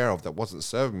I'm aware of that wasn't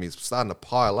serving me is starting to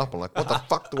pile up. I'm like, what the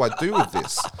fuck do I do with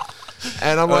this?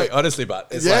 And I'm like, honestly, but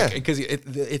it's like, because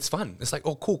it's fun. It's like,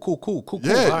 oh, cool.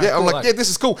 Yeah, Right, yeah. cool, I'm like, yeah, this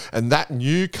is cool. And that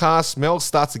new car smell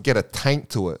starts to get a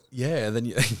taint to it. Yeah, and then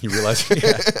you realize, and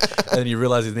then you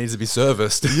realize it needs to be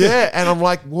serviced. Yeah, and I'm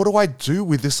like, what do I do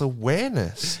with this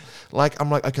awareness? Like,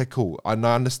 I'm like, okay, cool. I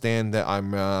understand that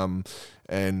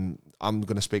and I'm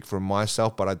going to speak for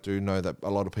myself, but I do know that a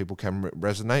lot of people can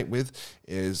resonate with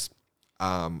is,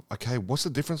 okay, what's the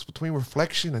difference between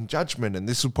reflection and judgment? And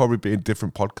this will probably be a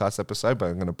different podcast episode, but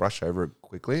I'm going to brush over it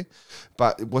quickly.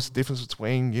 But what's the difference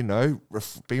between,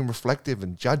 being reflective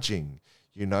and judging,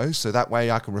 so that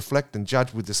way I can reflect and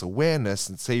judge with this awareness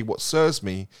and see what serves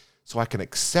me so I can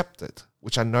accept it,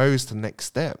 which I know is the next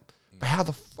step. But how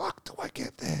the fuck do I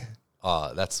get there?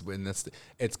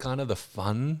 It's kind of the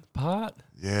fun part.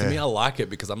 Yeah. To me, I like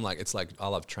it because I'm like, it's like, I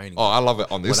love training. Oh, I love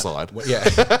it on this side.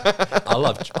 I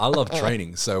love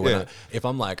training. So if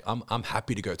I'm like, I'm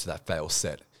happy to go to that fail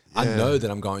set. Yeah. I know that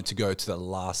I'm going to go to the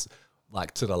last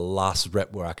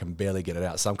rep where I can barely get it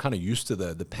out. So I'm kind of used to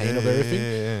the pain of everything.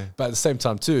 Yeah. But at the same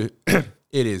time too,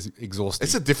 it is exhausting.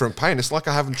 It's a different pain. It's like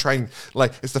I haven't trained,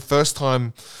 like it's the first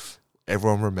time,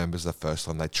 everyone remembers the first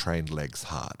time they trained legs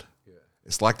hard.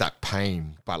 It's like that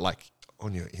pain, but like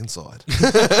on your inside.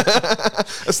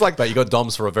 It's like, but you got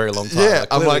DOMS for a very long time. Yeah,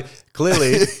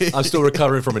 clearly, I'm still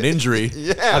recovering from an injury.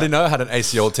 Yeah, I didn't know I had an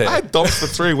ACL tear. I had DOMS for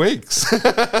 3 weeks.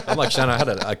 I'm like, Shannon, I had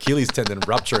an Achilles tendon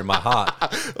rupture in my heart.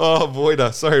 Oh,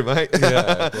 Voida, sorry, mate.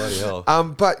 Yeah, bloody hell.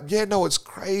 But yeah, no, it's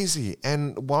crazy.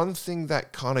 And one thing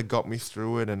that kind of got me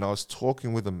through it, and I was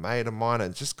talking with a mate of mine,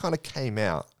 and it just kind of came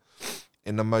out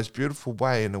in the most beautiful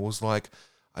way, and it was like,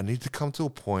 I need to come to a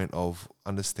point of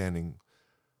understanding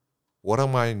what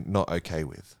am I not okay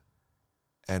with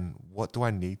and what do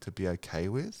I need to be okay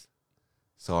with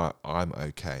so I'm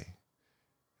okay.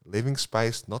 Leaving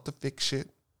space not to fix shit,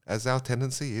 as our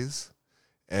tendency is,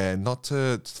 and not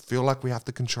to feel like we have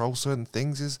to control certain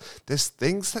things. There's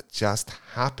things that just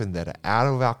happen that are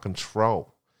out of our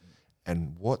control.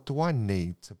 And what do I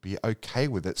need to be okay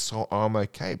with it so I'm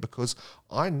okay? Because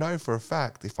I know for a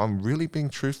fact, if I'm really being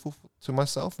truthful to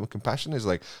myself and compassionate, is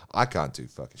like, I can't do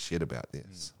fucking shit about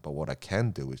this. But what I can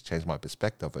do is change my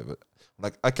perspective of it.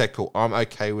 Like, okay, cool. I'm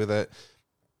okay with it.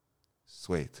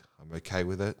 Sweet. I'm okay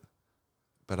with it.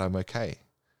 But I'm okay.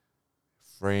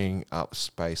 Freeing up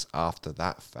space after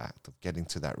that fact of getting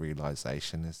to that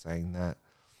realization is saying that,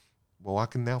 well, I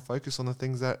can now focus on the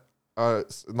things that are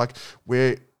like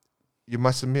where you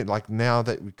must admit, like now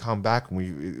that we come back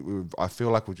and I feel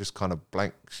like we're just kind of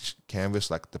blank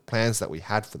canvas, like the plans that we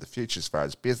had for the future as far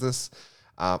as business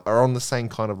are on the same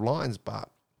kind of lines, but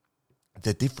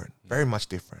they're different, very much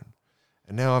different.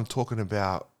 And now I'm talking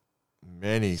about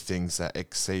many things that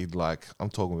exceed, like I'm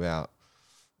talking about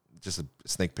just a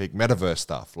sneak peek metaverse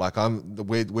stuff. Like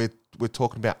we're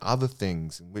talking about other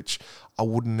things in which I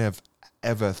wouldn't have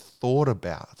ever thought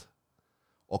about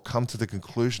or come to the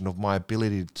conclusion of my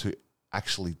ability to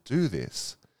actually do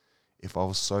this if I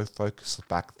was so focused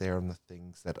back there on the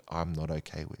things that I'm not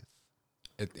okay with.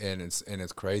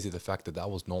 It's crazy the fact that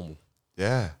was normal.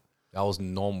 Yeah. That was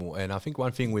normal. And I think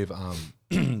one thing with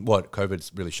what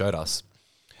COVID's really showed us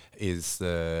is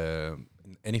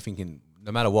anything can,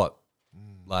 no matter what,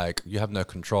 like you have no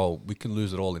control, we can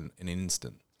lose it all in an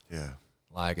instant. Yeah.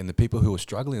 Like, and the people who are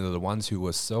struggling are the ones who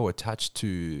were so attached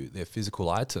to their physical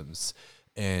items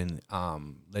and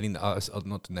letting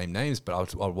not to name names, but I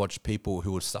would watch people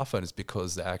who would suffer, and it's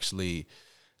because they actually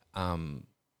they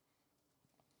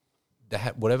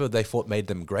had whatever they thought made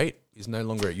them great is no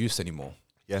longer at use anymore.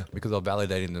 Yeah, because they're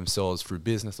validating themselves through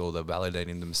business, or they're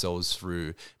validating themselves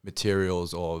through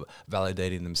materials, or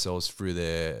validating themselves through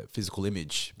their physical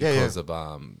image because of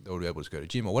they were able to go to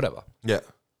gym or whatever. Yeah,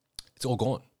 it's all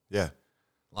gone. Yeah,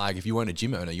 like if you weren't a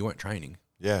gym owner, you weren't training.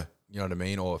 Yeah. You know what I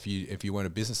mean? Or if you weren't a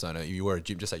business owner, you were a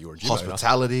gym, just like you were a gym owner.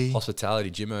 Hospitality,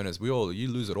 gym owners, you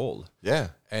lose it all. Yeah.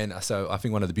 And so I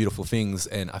think one of the beautiful things,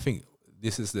 and I think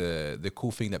this is the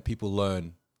cool thing that people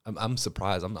learn. I'm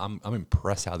surprised. I'm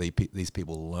impressed how these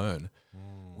people learn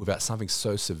without something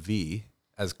so severe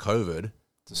as COVID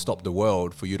to stop the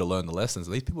world for you to learn the lessons.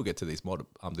 These people get to these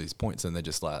points and they're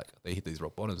just like, they hit these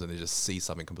rock bottoms and they just see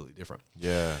something completely different.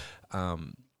 Yeah.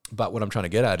 But what I'm trying to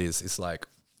get at is, it's like,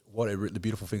 the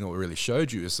beautiful thing that we really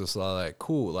showed you is just like,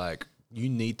 cool, like you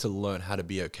need to learn how to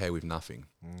be okay with nothing.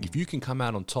 If you can come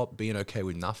out on top being okay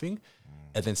with nothing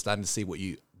and then starting to see what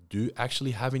you do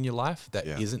actually have in your life that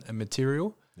isn't a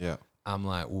material, I'm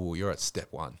like, ooh, you're at step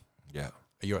one. Yeah.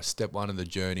 You're at step one of the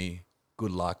journey.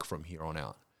 good luck from here on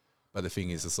out. But the thing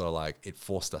is, it's sort of like it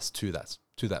forced us to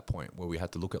that point where we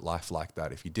had to look at life like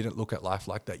that. If you didn't look at life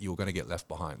like that, you were going to get left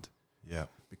behind. Yeah.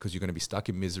 Because you're going to be stuck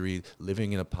in misery,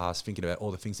 living in the past, thinking about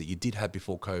all the things that you did have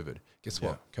before COVID. Guess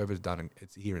what? COVID's done, and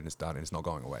it's here and it's done, and it's not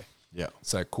going away. Yeah.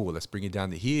 So cool. Let's bring it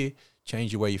down to here,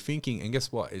 change your way you're thinking, and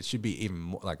guess what? It should be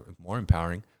even more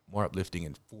empowering, more uplifting,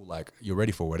 and full like you're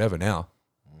ready for whatever now.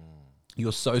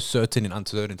 You're so certain in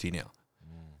uncertainty now,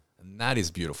 and that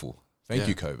is beautiful. Thank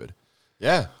you, COVID.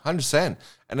 Yeah, 100%.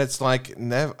 And it's like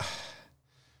never.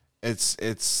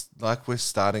 It's like we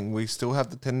still have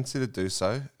the tendency to do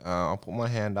so. I'll put my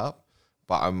hand up,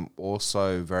 but I'm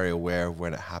also very aware of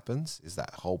when it happens, is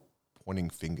that whole pointing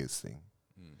fingers thing.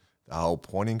 The whole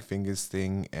pointing fingers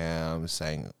thing,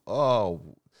 saying, oh,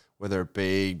 whether it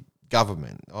be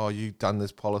government, oh, you've done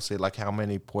this policy, like how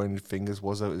many pointing fingers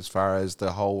was it as far as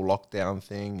the whole lockdown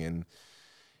thing and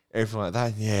everything like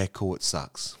that? Yeah, cool, it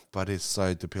sucks. But it's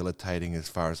so debilitating as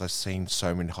far as I've seen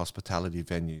so many hospitality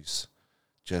venues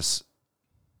just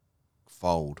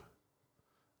fold,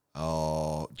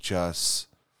 or just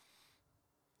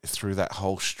through that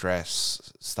whole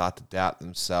stress start to doubt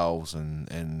themselves and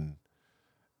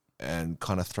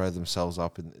kind of throw themselves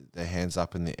up in their hands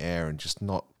up in the air and just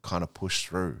not kind of push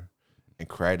through and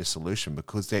create a solution,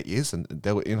 because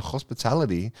there were in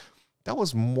hospitality, there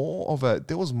was more of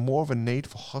a need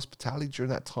for hospitality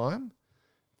during that time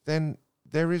than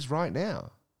there is right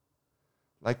now.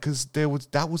 Like, because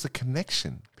that was a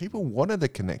connection. People wanted a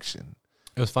connection.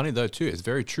 It was funny though too. It's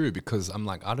very true, because I'm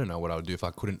like, I don't know what I would do if I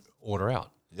couldn't order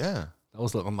out. Yeah. That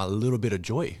was like my little bit of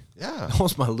joy. Yeah. That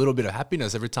was my little bit of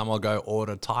happiness. Every time I go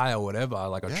order Thai or whatever,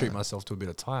 I treat myself to a bit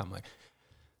of Thai. I'm like,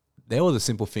 they were the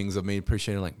simple things of me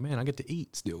appreciating, like, man, I get to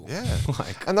eat still. Yeah.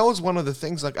 And that was one of the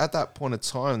things, like at that point of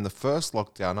time, the first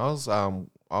lockdown,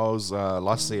 I was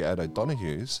lastly at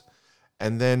O'Donoghue's,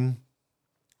 and then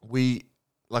we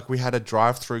had a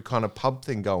drive-through kind of pub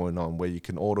thing going on where you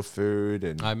can order food,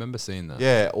 and I remember seeing that.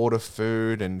 Yeah, order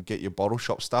food and get your bottle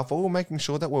shop stuff. All making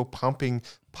sure that we're pumping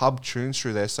pub tunes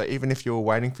through there. So even if you were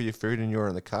waiting for your food and you're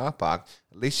in the car park,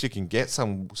 at least you can get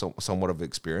somewhat of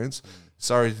experience.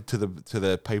 Sorry to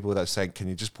the people that say, can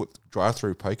you just put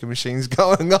drive-through poker machines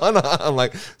going on? I'm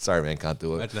like, sorry, man, can't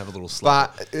do it. Imagine have a little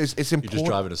slap. But it's important. You just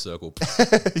drive in a circle,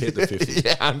 hit the 50.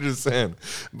 Yeah, 100%.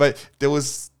 But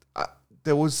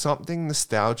there was something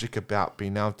nostalgic about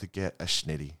being able to get a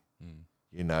schnitty,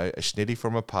 a schnitty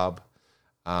from a pub,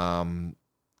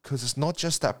 because it's not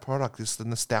just that product, it's the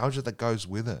nostalgia that goes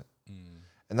with it.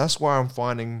 And that's why I'm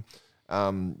finding,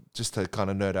 just to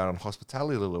kind of nerd out on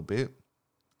hospitality a little bit,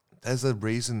 there's a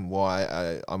reason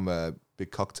why I'm a big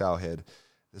cocktail head.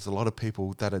 There's a lot of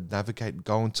people that are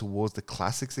going towards the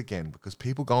classics again, because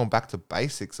people going back to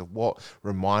basics of what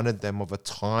reminded them of a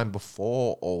time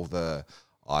before all the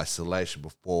isolation,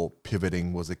 before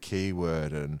pivoting was a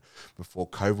keyword, and before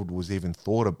COVID was even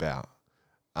thought about.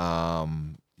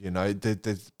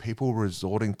 There's people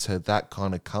resorting to that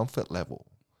kind of comfort level,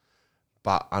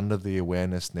 but under the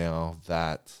awareness now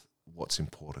that what's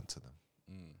important to them,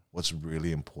 what's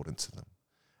really important to them.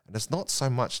 And it's not so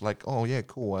much like, oh yeah,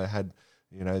 cool, I had,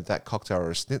 that cocktail or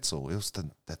a schnitzel. It was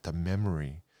the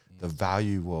memory, the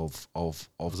value of it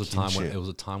was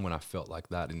a time when I felt like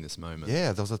that in this moment.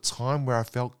 Yeah, there was a time where I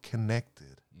felt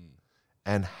connected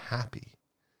and happy.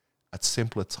 A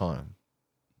simpler time.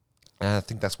 And I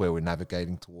think that's where we're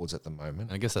navigating towards at the moment.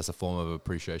 And I guess that's a form of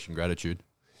appreciation, gratitude.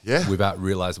 Yeah. Without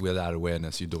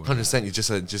awareness, you're doing 100%.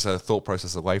 You're just a thought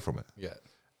process away from it. Yeah.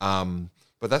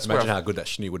 But that's imagine how good that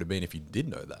schnee would have been if you did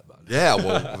know that. But yeah,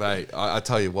 well, mate, I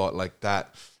tell you what, like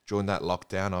that, during that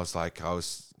lockdown,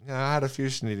 I had a few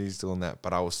schnitties doing that,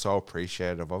 but I was so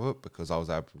appreciative of it, because I was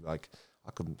able to, I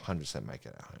could 100% make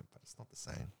it at home, but it's not the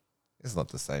same. It's not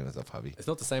the same as a hubby. It's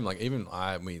not the same. Like even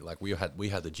we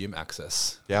had the gym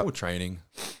access. Yeah, we were training.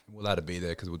 We're allowed to be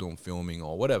there because we're doing filming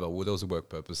or whatever. Well, there was a work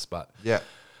purpose, but yeah, it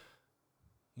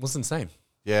wasn't the same.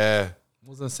 Yeah. It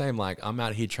wasn't the same. Like I'm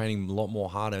out here training a lot more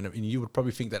harder, and you would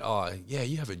probably think that, oh yeah,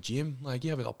 you have a gym, like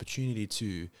you have an opportunity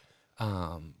to.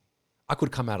 I could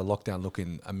come out of lockdown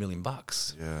looking $1 million.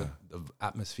 Yeah, the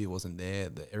atmosphere wasn't there.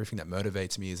 Everything that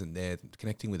motivates me isn't there.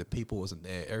 Connecting with the people wasn't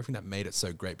there. Everything that made it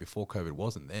so great before COVID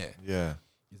wasn't there. Yeah,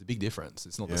 it's a big difference.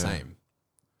 It's not the same.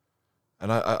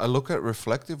 And I look at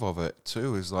reflective of it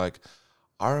too. Is like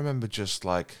I remember just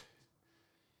like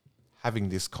having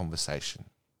this conversation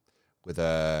with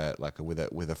a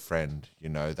friend,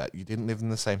 that you didn't live in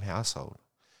the same household.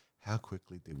 How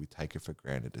quickly did we take it for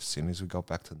granted? As soon as we got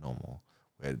back to normal,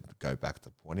 we'd go back to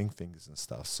pointing fingers and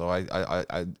stuff. So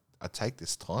I take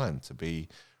this time to be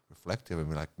reflective and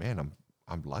be like, man,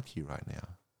 I'm lucky right now,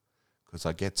 because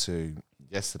I get to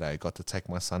yesterday, I got to take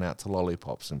my son out to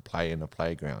lollipops and play in a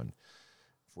playground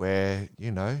where,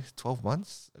 12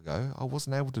 months ago, I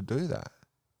wasn't able to do that.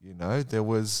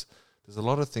 There's a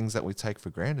lot of things that we take for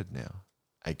granted now.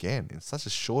 Again, in such a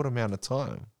short amount of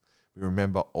time, we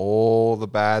remember all the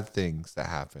bad things that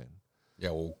happen.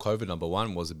 Yeah, well, COVID number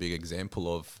one was a big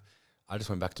example of, I just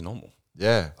went back to normal.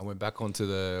 Yeah. I went back onto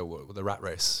the rat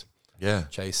race. Yeah.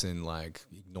 Chasing, like,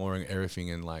 ignoring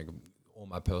everything and, like, all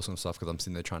my personal stuff because I'm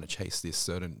sitting there trying to chase this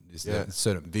certain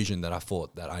vision that I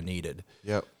thought that I needed.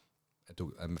 Yep.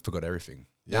 I forgot everything.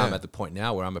 Yeah. Now I'm at the point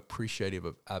now where I'm appreciative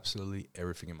of absolutely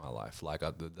everything in my life. Like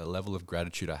the level of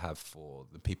gratitude I have for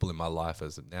the people in my life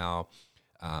as of now,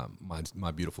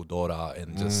 my beautiful daughter,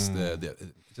 and just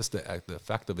the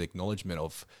fact of the acknowledgement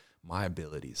of my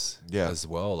abilities as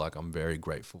well. Like I'm very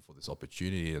grateful for this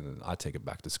opportunity, and I take it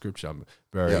back to scripture. I'm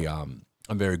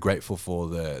very grateful for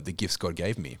the gifts God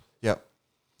gave me. Yep.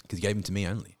 Because He gave them to me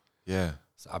only. Yeah.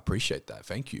 So I appreciate that.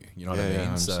 Thank you. You know what I mean?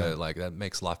 Yeah, so like that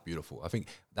makes life beautiful. I think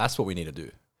that's what we need to do.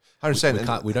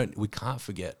 100%. We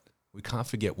can't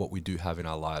forget what we do have in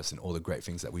our lives and all the great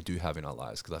things that we do have in our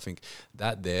lives. Because I think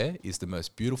that there is the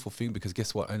most beautiful thing, because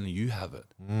guess what? Only you have it.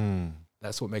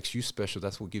 That's what makes you special.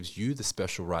 That's what gives you the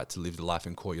special right to live the life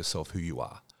and call yourself who you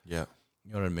are. Yeah.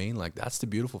 You know what I mean? Like that's the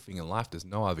beautiful thing in life. There's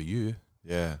no other you.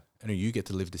 Yeah. And you get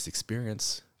to live this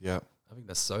experience. Yeah. I think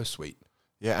that's so sweet.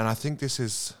 Yeah. And I think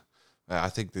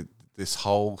that this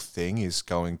whole thing is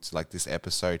going to, like, this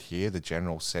episode here, the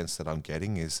general sense that I'm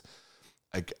getting is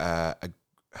a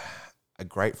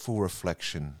grateful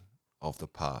reflection of the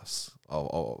past,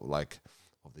 of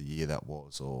the year that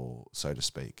was, or so to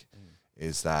speak,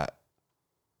 is that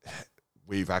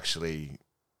we've actually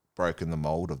broken the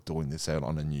mold of doing this out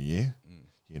on a new year.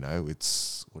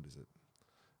 It's, what is it,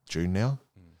 June now?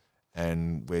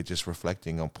 And we're just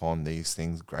reflecting upon these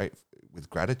things with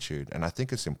gratitude. And I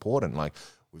think it's important. Like,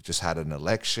 we've just had an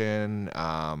election.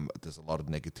 There's a lot of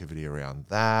negativity around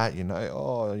that.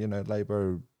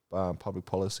 Labor, public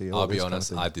policy. I'll be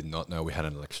honest, I did not know we had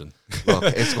an election. Look,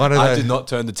 it's one of I did not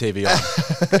turn the TV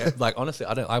on. Like, honestly,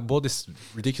 I bought this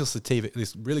ridiculous TV,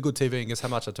 this really good TV, and guess how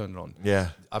much I turned it on? Yeah.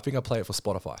 I think I play it for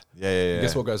Spotify. Yeah. And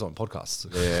guess what goes on? Podcasts.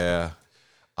 Yeah.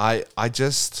 I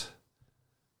just...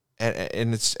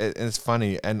 And it's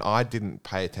funny, and I didn't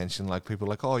pay attention. Like, people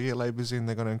are like, oh yeah, Labor's in,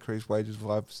 they're going to increase wages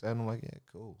 5%. I'm like, yeah,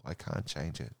 cool. I can't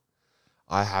change it.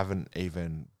 I haven't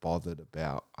even bothered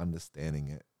about understanding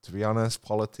it. To be honest,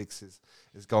 politics is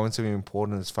going to be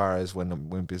important as far as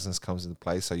when business comes into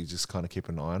play. So you just kind of keep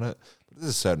an eye on it. But there's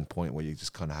a certain point where you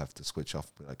just kind of have to switch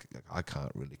off. Like, I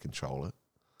can't really control it.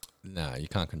 Nah, you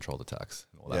can't control the tax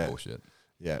and all that bullshit.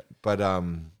 Yeah, but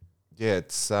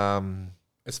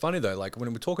it's funny though, like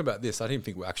when we talk about this, I didn't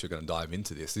think we're actually going to dive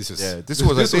into this. This was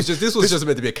just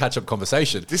meant to be a catch-up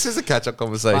conversation. This is a catch-up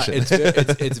conversation.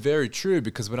 It's very true,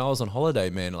 because when I was on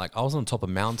holiday, man, like I was on top of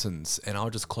mountains, and I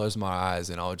would just close my eyes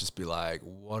and I would just be like,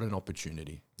 what an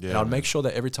opportunity. Yeah, and I'd make sure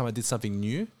that every time I did something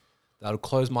new, that I would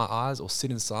close my eyes or sit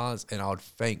in silence, and I would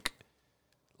thank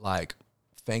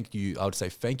you. I would say,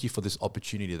 thank you for this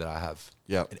opportunity that I have.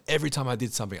 Yeah. And every time I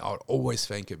did something, I would always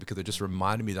thank it, because it just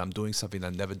reminded me that I'm doing something that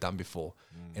I've never done before.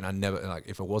 And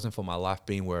if it wasn't for my life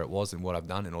being where it was and what I've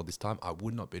done in all this time, I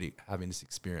would not be having this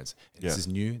experience. And this is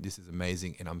new. This is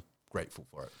amazing. And I'm grateful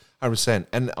for it. 100%.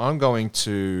 And I'm going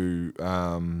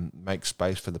to make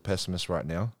space for the pessimists right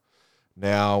now.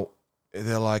 Now,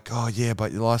 they're like, oh yeah,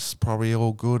 but your life's probably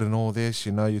all good and all this,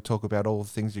 you talk about all the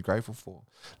things you're grateful for.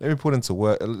 Let me put into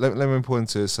work. Let me put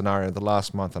into a scenario the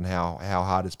last month on how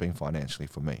hard it's been financially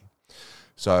for me.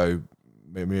 So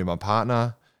me and my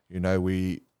partner,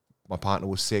 my partner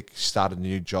was sick, started a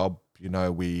new job.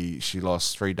 She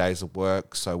lost 3 days of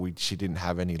work, so she didn't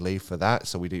have any leave for that.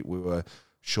 So we were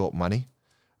short money.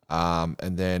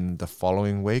 And then the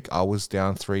following week, I was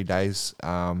down 3 days,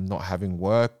 not having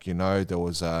work. There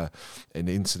was an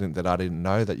incident that I didn't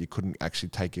know, that you couldn't actually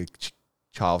take your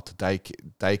child to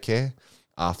daycare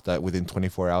within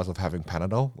 24 hours of having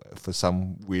Panadol for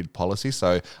some weird policy.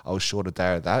 So I was short a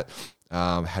day of that.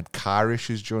 Had car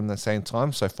issues during the same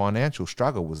time. So financial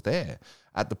struggle was there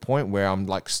at the point where I'm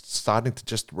like starting to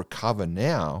just recover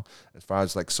now, as far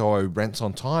as like, so rent's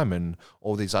on time and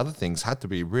all these other things. Had to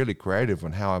be really creative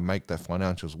on how I make the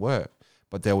financials work.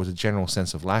 But there was a general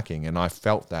sense of lacking, and I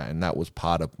felt that, and that was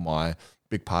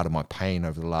big part of my pain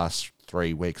over the last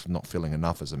 3 weeks of not feeling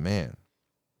enough as a man.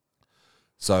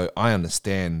 So I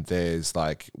understand there's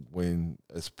like, when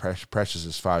as precious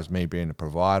as far as me being a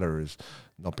provider is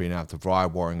not being able to provide,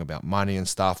 worrying about money and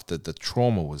stuff, that the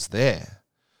trauma was there.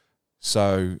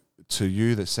 So to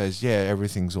you that says, yeah,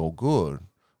 everything's all good.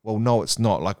 Well, no, it's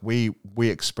not. Like we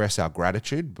express our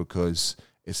gratitude because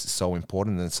is so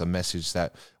important, and it's a message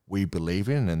that we believe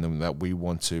in and that we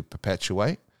want to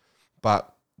perpetuate.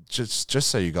 But just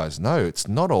so you guys know, it's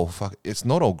not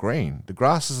all green. The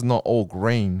grass is not all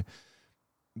green,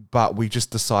 but we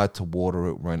just decide to water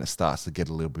it when it starts to get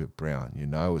a little bit brown.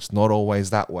 It's not always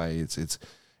that way.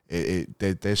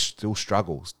 There's still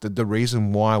struggles. The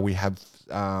reason why we have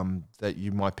that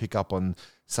you might pick up on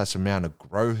such amount of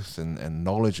growth and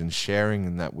knowledge and sharing,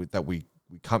 and that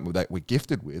we're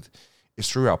gifted with, is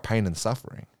through our pain and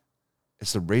suffering.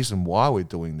 It's the reason why we're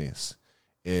doing this,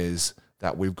 is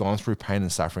that we've gone through pain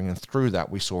and suffering, and through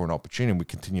that we saw an opportunity, and we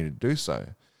continue to do so.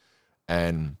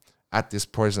 And at this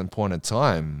present point in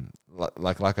time,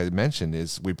 like I mentioned,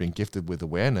 is we've been gifted with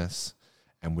awareness,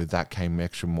 and with that came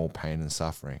extra more pain and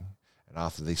suffering. And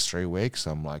after these 3 weeks,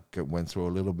 I'm like, went through a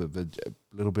little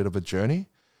bit of a journey,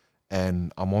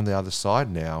 and I'm on the other side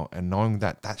now, and knowing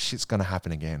that shit's going to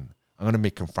happen again. I'm going to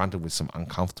be confronted with some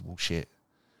uncomfortable shit,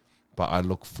 but I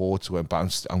look forward to it.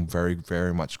 But I'm very,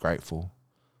 very much grateful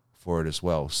for it as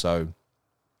well. So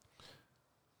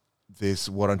this,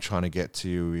 what I'm trying to get to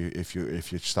you, if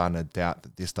you're starting to doubt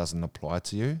that this doesn't apply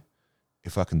to you,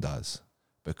 it fucking does.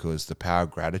 Because the power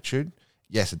of gratitude,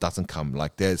 yes, it doesn't come,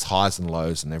 like, there's highs and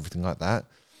lows and everything like that,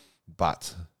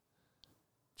 but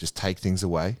just take things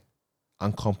away,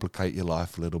 uncomplicate your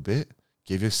life a little bit,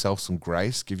 give yourself some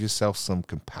grace, give yourself some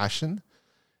compassion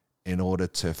in order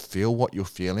to feel what you're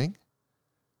feeling,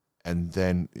 and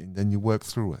then you work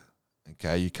through it.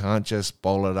 Okay, you can't just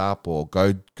bowl it up or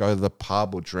go to the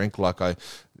pub or drink like I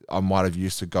might have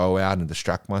used to go out and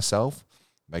distract myself.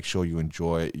 Make sure you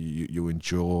enjoy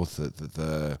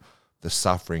the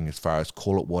suffering, as far as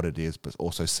call it what it is, but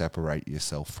also separate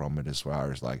yourself from it, as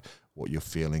far as like what you're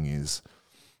feeling is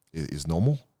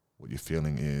normal, what you're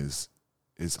feeling is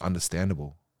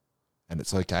understandable, and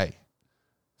it's okay.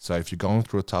 So if you're going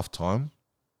through a tough time,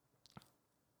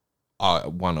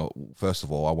 first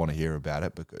of all, I want to hear about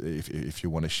it, because if you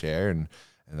want to share and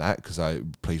that, because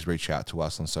please reach out to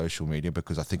us on social media,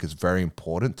 because I think it's very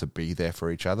important to be there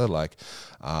for each other. Like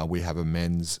we have a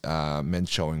men's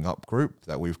showing up group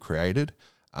that we've created,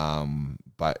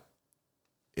 but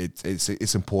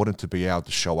it's important to be able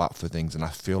to show up for things, and I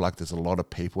feel like there's a lot of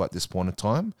people at this point in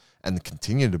time, and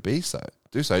continue to do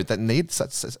so that need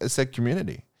such a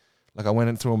community. Like I went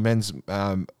in through a men's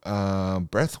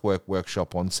breath work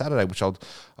workshop on Saturday, which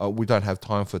we don't have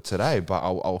time for today, but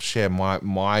I'll share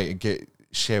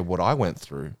share what I went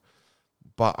through.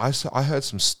 But I heard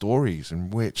some stories in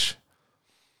which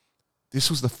this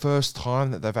was the first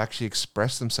time that they've actually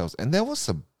expressed themselves, and there was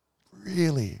some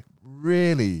really,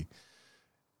 really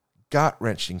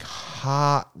gut-wrenching,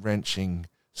 heart-wrenching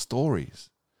stories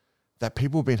that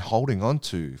people have been holding on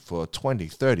to for 20,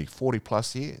 30, 40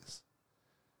 plus years,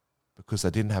 because they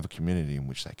didn't have a community in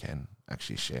which they can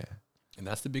actually share. And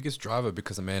that's the biggest driver,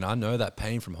 because, man, I know that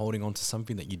pain from holding on to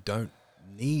something that you don't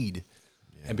need.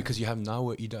 Yeah. And because you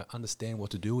don't understand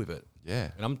what to do with it. Yeah.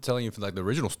 And I'm telling you, for like the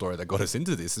original story that got us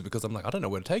into this is because I'm like, I don't know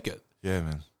where to take it. Yeah,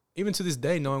 man. Even to this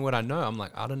day, knowing what I know, I'm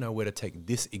like, I don't know where to take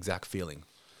this exact feeling.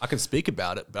 I can speak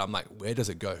about it, but I'm like, where does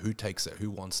it go? Who takes it?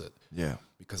 Who wants it? Yeah.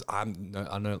 Because I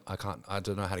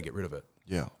don't know how to get rid of it.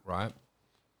 Yeah. Right.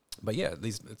 But yeah,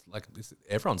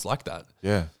 everyone's like that.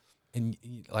 Yeah. And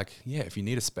if you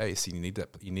need a space, you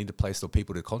need a place or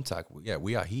people to contact. Yeah,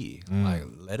 we are here. Like,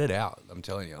 let it out. I'm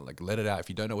telling you, like, let it out. If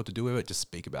you don't know what to do with it, just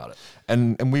speak about it.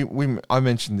 And I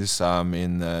mentioned this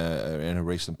in a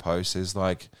recent post, is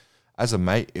like, as a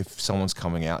mate, if someone's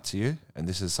coming out to you, and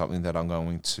this is something that I'm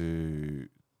going to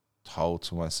hold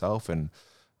to myself, and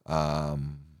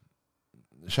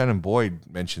Shannon Boyd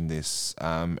mentioned this,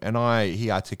 and he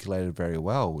articulated very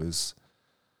well, was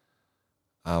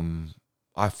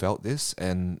I felt this,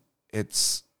 and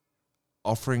it's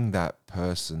offering that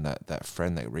person, that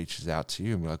friend that reaches out to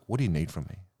you and be like, what do you need from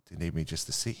me? Do you need me just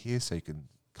to sit here so you can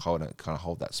kind of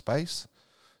hold that space?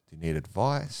 Do you need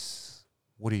advice?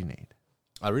 What do you need?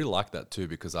 I really like that too,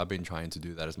 because I've been trying to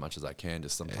do that as much as I can.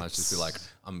 Just sometimes just be like,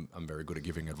 I'm very good at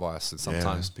giving advice, and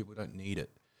sometimes people don't need it.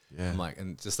 Yeah. I'm like,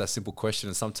 and just that simple question.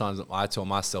 And sometimes I tell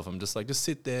myself, I'm just like, just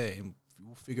sit there and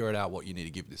we'll figure it out what you need to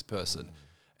give this person.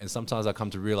 And sometimes I come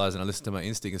to realize, and I listen to my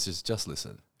instinct, it's just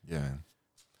listen. Yeah.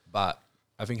 But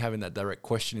I think having that direct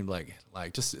question, like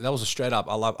just, that was a straight up,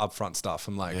 I love upfront stuff.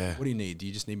 I'm like, what do you need? Do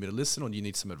you just need me to listen, or do you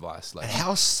need some advice? Like, and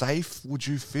how safe would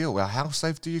you feel? How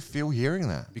safe do you feel hearing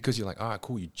that? Because you're like, all right,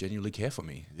 cool, you genuinely care for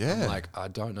me. Yeah. I'm like, I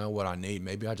don't know what I need.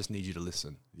 Maybe I just need you to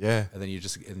listen. Yeah. And then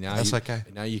okay.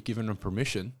 Now you've given them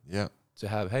permission. Yeah. To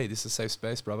have, hey, this is a safe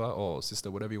space, brother or sister,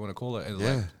 whatever you want to call it, and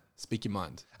like, speak your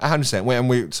mind. I understand.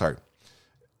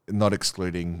 not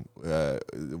excluding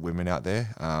women out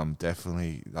there.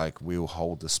 Definitely, like, we'll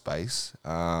hold the space.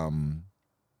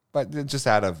 But just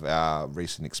out of our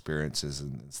recent experiences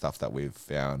and stuff that we've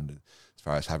found, as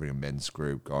far as having a men's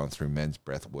group, going through men's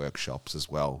breath workshops as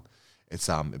well, it's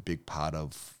a big part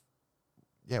of,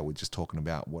 we're just talking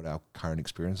about what our current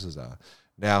experiences are.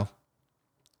 Now,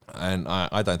 and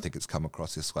I don't think it's come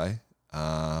across this way,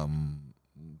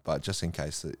 but just in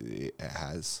case it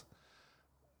has,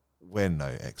 we're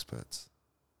no experts.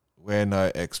 We're no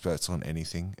experts on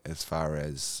anything as far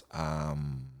as,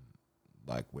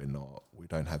 like, we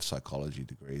don't have psychology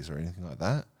degrees or anything like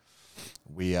that.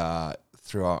 We are,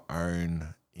 through our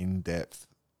own in-depth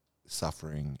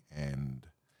suffering and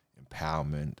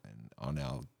empowerment and on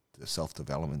our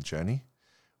self-development journey,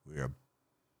 we are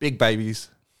big babies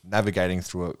navigating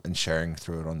through it and sharing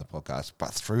through it on the podcast.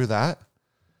 But through that,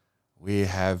 we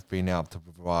have been able to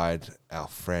provide our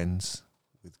friends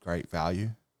with great value,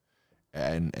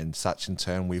 and such in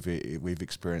turn we've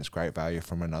experienced great value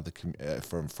from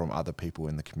from other people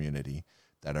in the community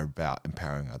that are about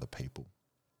empowering other people.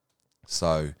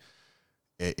 So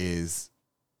it's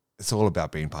all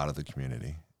about being part of the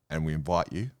community, and we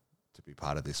invite you to be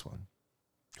part of this one,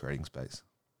 creating space.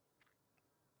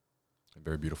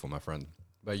 Very beautiful, my friend.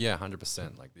 But yeah,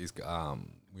 100%. Like these,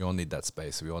 we all need that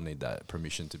space. We all need that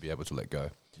permission to be able to let go.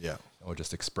 Yeah. Or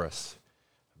just express.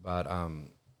 But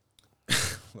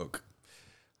look,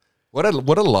 what a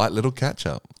light little catch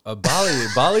up.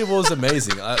 Bali was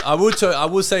amazing. I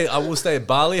will say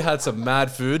Bali had some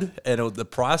mad food, and the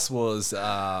price was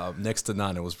next to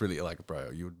none. It was really like, bro,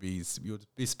 you would be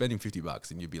spending $50,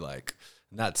 and you'd be like,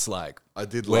 that's like,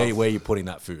 where are you putting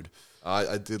that food?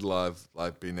 I did love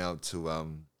like being able to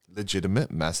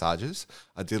legitimate massages.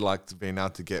 I did like being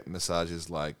able to get massages,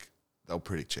 like, they were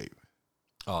pretty cheap.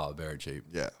 Oh, very cheap.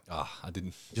 Yeah. I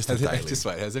didn't. Just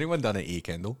wait. Has anyone done an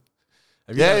e-candle?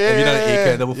 Have you done an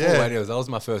e-candle before? Yeah. Anyways, that was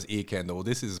my first e-candle.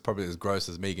 This is probably as gross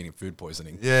as me getting food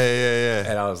poisoning. Yeah.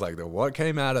 And I was like, what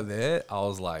came out of there? I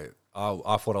was like,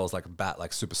 I thought I was like a bat,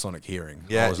 like supersonic hearing.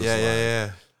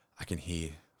 Yeah. I can hear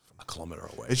from a kilometer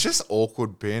away. It's just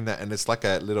awkward being that, and it's like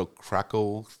a little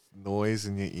crackle noise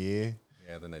in your ear.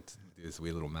 Yeah, then they do this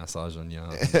weird little massage on you.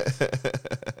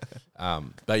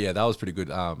 But yeah, that was pretty good.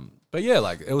 But yeah,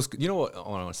 like, it was, you know what I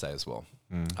want to say as well.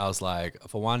 I was like,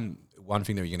 for one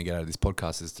thing that you're going to get out of this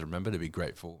podcast is to remember to be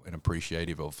grateful and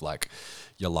appreciative of like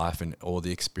your life and all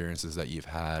the experiences that you've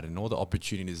had and all the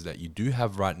opportunities that you do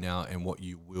have right now and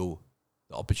the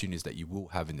opportunities that you will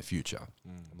have in the future.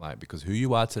 Like, because who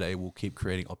you are today will keep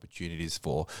creating opportunities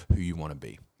for who you want to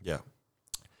be. Yeah.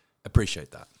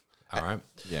 Appreciate that. All right.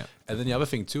 Yeah. And then the other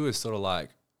thing too is sort of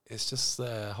like, it's just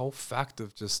the whole fact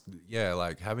of just,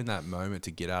 like having that moment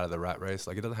to get out of the rat race.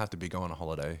 Like, it doesn't have to be going on a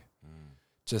holiday.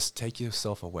 Just take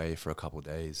yourself away for a couple of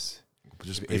days.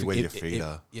 Just be where your feet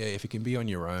are. Yeah, if it can be on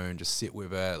your own, just sit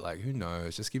with it. Like, who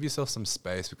knows? Just give yourself some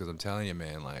space, because I'm telling you,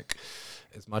 man, like,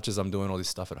 as much as I'm doing all this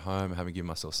stuff at home, I haven't given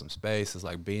myself some space. It's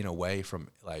like being away from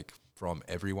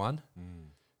everyone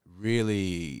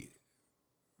really,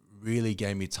 really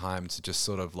gave me time to just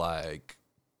sort of like,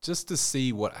 just to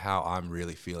see how I'm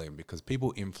really feeling, because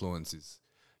people influences.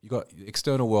 You got the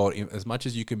external world. As much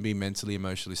as you can be mentally,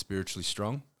 emotionally, spiritually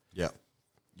strong,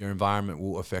 your environment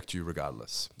will affect you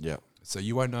regardless. Yeah. So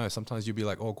you won't know. Sometimes you'll be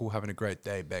like, oh, cool, having a great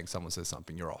day. Bang, someone says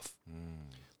something, you're off.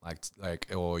 Like,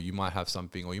 or you might have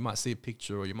something, or you might see a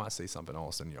picture, or you might see something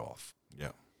else, and you're off.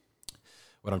 Yeah.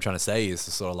 What I'm trying to say is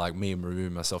to sort of like me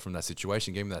removing myself from that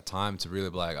situation, gave me that time to really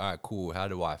be like, all right, cool, how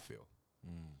do I feel?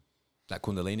 That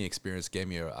Kundalini experience gave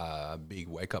me a big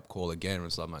wake-up call again.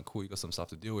 It's like, cool, you got some stuff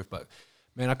to deal with. But,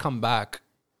 man, I come back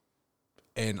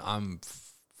and I'm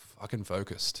fucking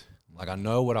focused. Like, I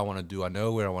know what I want to do. I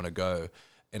know where I want to go.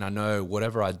 And I know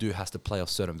whatever I do has to play off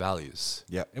certain values.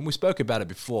 Yeah. And we spoke about it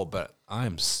before, but I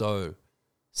am so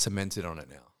cemented on it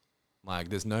now. Like,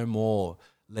 there's no more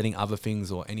letting other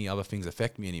things or any other things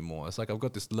affect me anymore. It's like I've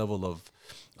got this level of,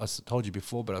 I told you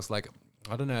before, but it's like,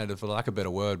 I don't know, for lack of a better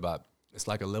word, but it's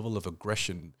like a level of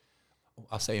aggression.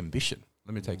 I'll say ambition.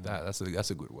 Let me take that. That's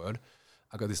a good word.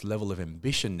 I got this level of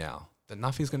ambition now that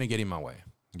nothing's going to get in my way.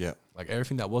 Yeah. Like,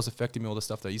 everything that was affecting me, all the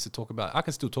stuff that I used to talk about, I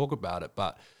can still talk about it,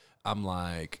 but I'm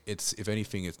like, if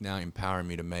anything, it's now empowering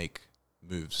me to make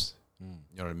moves.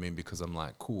 You know what I mean? Because I'm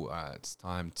like, cool, all right, it's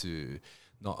time to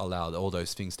not allow all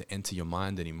those things to enter your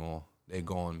mind anymore. They're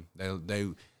gone. They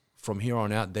from here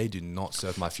on out, they do not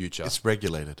serve my future. It's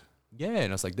regulated. Yeah,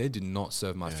 and it's like, they do not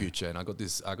serve my future. And I got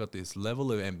this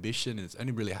level of ambition, and it's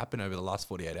only really happened over the last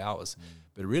 48 hours,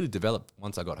 but it really developed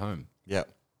once I got home. Yeah.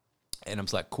 And I'm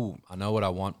like, cool, I know what I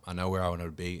want, I know where I want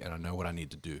to be, and I know what I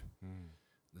need to do.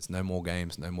 There's no more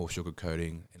games, no more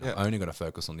sugarcoating, and I'm only going to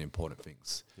focus on the important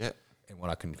things. Yeah. And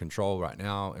what I can control right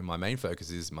now, and my main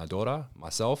focus is my daughter,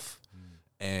 myself,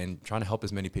 and trying to help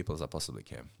as many people as I possibly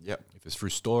can. Yep. If it's through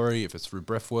story, if it's through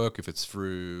breath work, if it's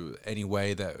through any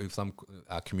way that if some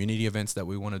community events that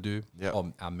we want to do,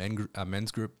 or our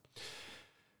men's group,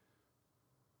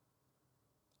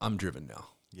 I'm driven now.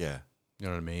 Yeah. You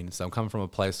know what I mean? So I'm coming from a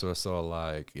place where it's sort of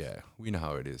like, we know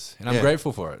how it is. And I'm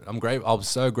grateful for it. I'm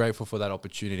so grateful for that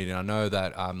opportunity. And I know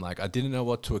that I didn't know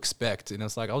what to expect. And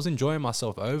it's like, I was enjoying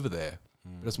myself over there.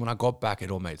 But it's when I got back, it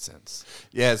all made sense.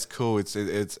 Yeah, it's cool. It's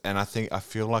and I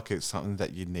feel like it's something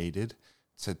that you needed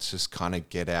to just kind of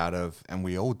get out of, and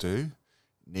we all do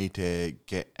need to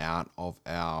get out of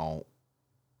our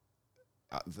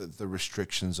the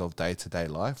restrictions of day-to-day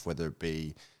life, whether it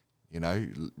be,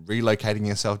 relocating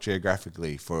yourself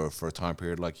geographically for a time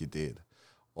period like you did.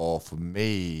 Or for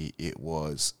me, it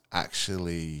was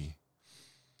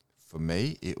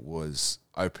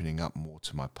opening up more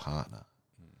to my partner,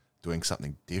 doing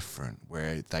something different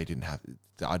where I didn't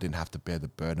have to bear the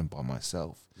burden by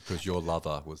myself. Because your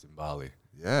lover was in Bali.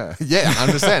 Yeah, I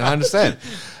understand.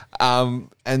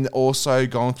 And also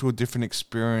going through a different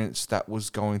experience that was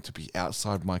going to be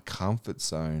outside my comfort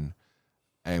zone,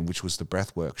 and which was the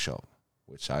breath workshop,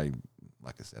 which like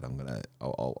I said,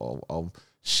 I'll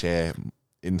share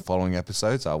in following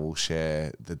episodes. I will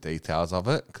share the details of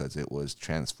it because it was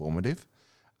transformative,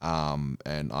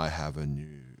 and I have a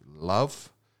new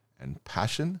love and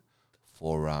passion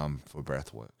for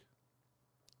breath work.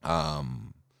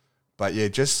 But yeah,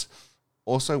 just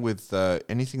also with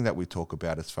anything that we talk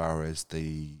about as far as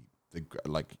the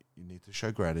like, you need to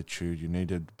show gratitude. You need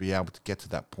to be able to get to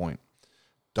that point.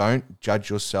 Don't judge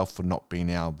yourself for not being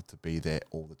able to be there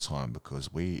all the time, because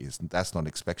that's not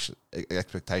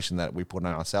expectation that we put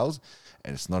on ourselves,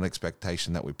 and it's not an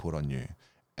expectation that we put on you.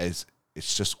 It's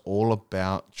just all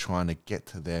about trying to get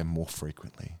to there more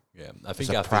frequently. Yeah, I think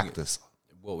practice.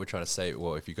 What we're trying to say,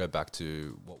 if you go back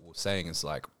to what we're saying, is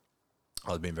like, I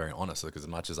was being very honest, because as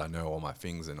much as I know all my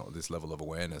things and all this level of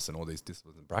awareness and all these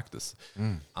disciplines and practice,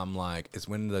 I'm like, it's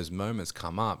when those moments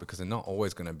come up, because they're not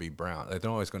always going to be brown. They're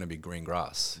not always going to be green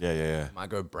grass. Yeah. I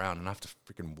go brown and I have to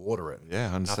freaking water it.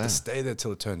 Yeah, I understand. I have to stay there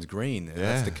till it turns green. And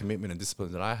that's the commitment and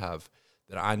discipline that I have,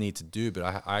 that I need to do.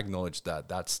 But I acknowledge that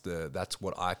that's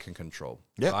what I can control.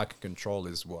 Yeah. What I can control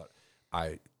is what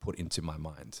I put into my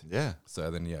mind. Yeah.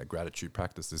 So then, gratitude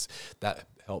practices that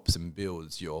helps and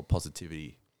builds your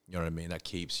positivity. You know what I mean? That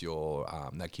keeps you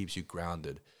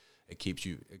grounded. It keeps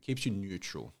you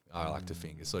neutral. I like to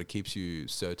think it sort of keeps you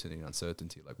certain in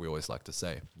uncertainty, like we always like to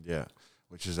say. Yeah,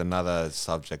 which is another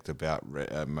subject about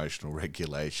emotional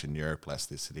regulation,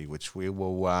 neuroplasticity, which we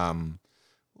will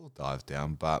we'll dive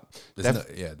down. But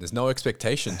there's no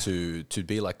expectation to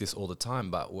be like this all the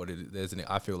time. But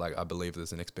I believe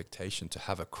there's an expectation to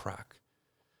have a crack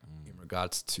in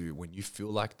regards to when you feel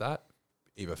like that.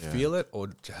 Either feel it or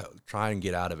try and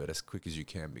get out of it as quick as you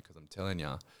can, because I'm telling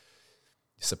you,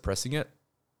 suppressing it,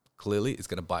 clearly it's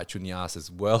going to bite you in the ass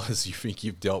as well as you think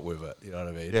you've dealt with it. You know what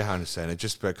I mean? Yeah, I understand. It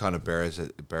just kind of buries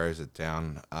it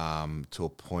down to a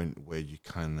point where you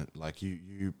kind of like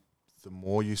you the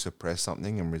more you suppress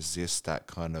something and resist that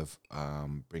kind of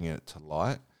bringing it to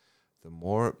light, the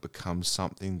more it becomes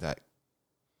something that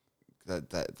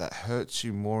hurts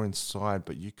you more inside,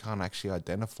 but you can't actually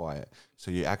identify it. So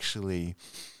you actually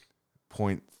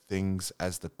point things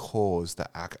as the cause that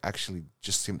are actually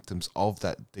just symptoms of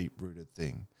that deep-rooted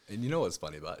thing. And you know what's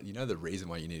funny about it? You know the reason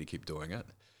why you need to keep doing it?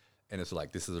 And it's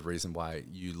like, this is the reason why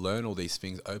you learn all these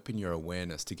things, open your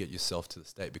awareness to get yourself to the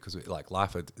state, because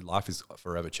life is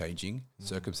forever changing.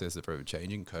 Circumstances are forever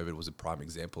changing. COVID was a prime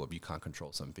example of you can't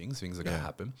control some things. Things are going to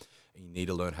happen. And you need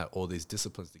to learn how all these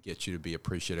disciplines to get you to be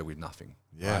appreciated with nothing.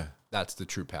 Yeah. Right? That's the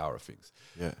true power of things.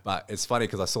 Yeah. But it's funny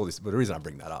because I saw this, but the reason I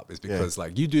bring that up is because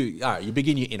you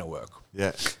begin your inner work.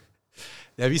 Yeah.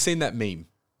 Have you seen that meme?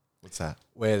 What's that?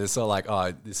 Where they're sort of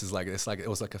like,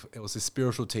 it was a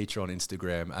spiritual teacher on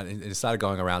Instagram, and it started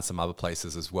going around some other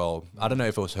places as well. I don't know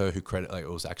if it was her who it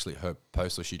was actually her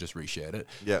post or she just reshared it.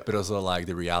 Yeah. But it was sort of like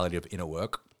the reality of inner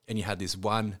work, and you had this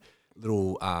one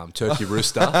little turkey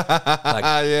rooster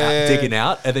digging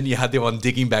out, and then you had the one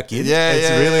digging back in.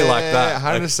 It's really like that.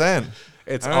 100%.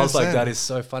 I was like, that is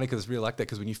so funny, because it's really like that.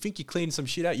 Because when you think you cleaned some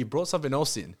shit out, you brought something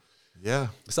else in. Yeah.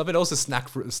 Something else is snuck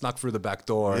through the back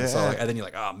door. And, and then you're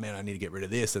like, oh man, I need to get rid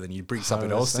of this. And then you bring something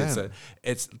 100%. Else in. So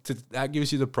that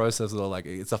gives you the process of like,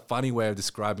 it's a funny way of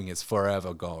describing it's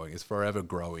forever going. It's forever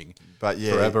growing. But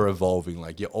forever evolving.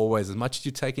 Like you're always, as much as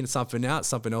you're taking something out,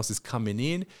 something else is coming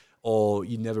in. or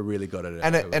you never really got it.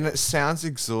 And it sounds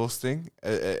exhausting.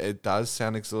 It does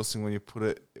sound exhausting when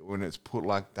it's put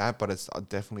like that, but it's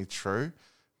definitely true.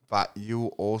 But you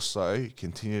also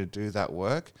continue to do that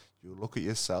work. You look at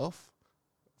yourself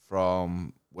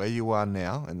from where you are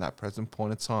now in that present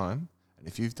point of time, and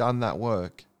if you've done that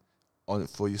work on it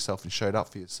for yourself and showed up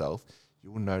for yourself,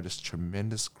 you will notice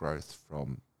tremendous growth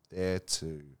from there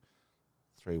to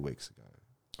 3 weeks ago.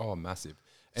 Oh, massive.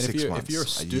 And 6 months,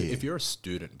 if you're a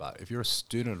student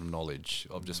of knowledge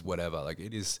of just whatever, like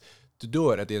it is to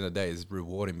do it at the end of the day is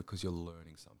rewarding because you're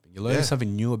learning something. You're learning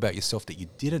something new about yourself that you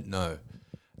didn't know.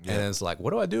 Yeah. And it's like,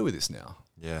 what do I do with this now?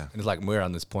 Yeah. And it's like we're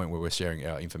on this point where we're sharing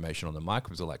our information on the mic.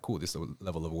 We're like, cool, this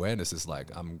level of awareness is like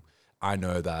I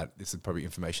know that this is probably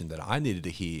information that I needed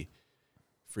to hear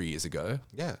 3 years ago.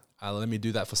 Yeah. Let me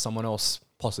do that for someone else,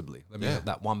 possibly. Let me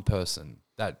that one person,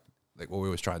 that like what we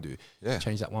always try to do,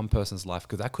 change that one person's life,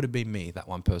 because that could have been me, that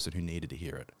one person who needed to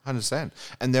hear it. I understand.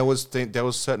 And there was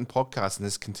certain podcasts, and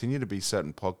there's continue to be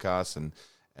certain podcasts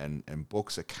and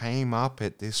books that came up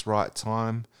at this right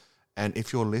time. And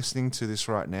if you're listening to this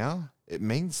right now, it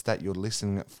means that you're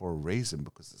listening for a reason,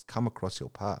 because it's come across your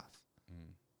path.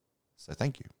 So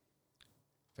thank you.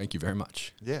 Thank you very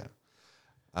much. Yeah.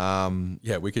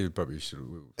 We could probably should.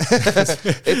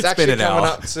 It's actually coming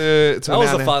up to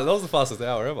that was the fastest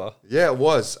hour ever. Yeah, it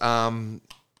was.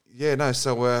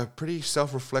 So a pretty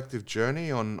self-reflective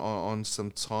journey on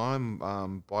some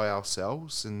time by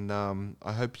ourselves, and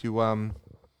I hope you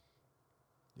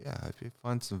I hope you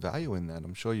find some value in that.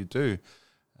 I'm sure you do.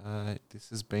 This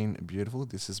has been beautiful.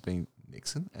 This has been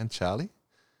Nixon and Charlie,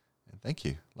 and thank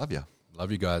you. Love you. Love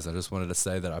you guys. I just wanted to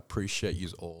say that I appreciate you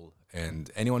all,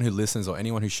 and anyone who listens or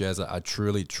anyone who shares it. I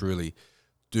truly, truly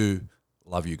do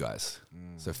love you guys.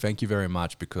 So thank you very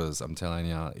much, because I'm telling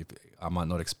you, if I might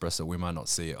not express it, we might not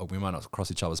see it, or we might not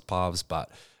cross each other's paths,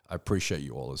 but I appreciate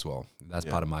you all as well. That's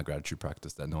part of my gratitude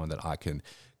practice, that knowing that I can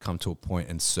come to a point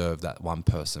and serve that one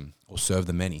person or serve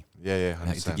the many. Yeah,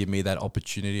 100%. To give me that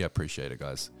opportunity, I appreciate it,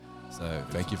 guys. So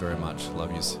thank you very much.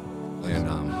 Love yous. And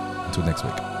until next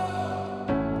week.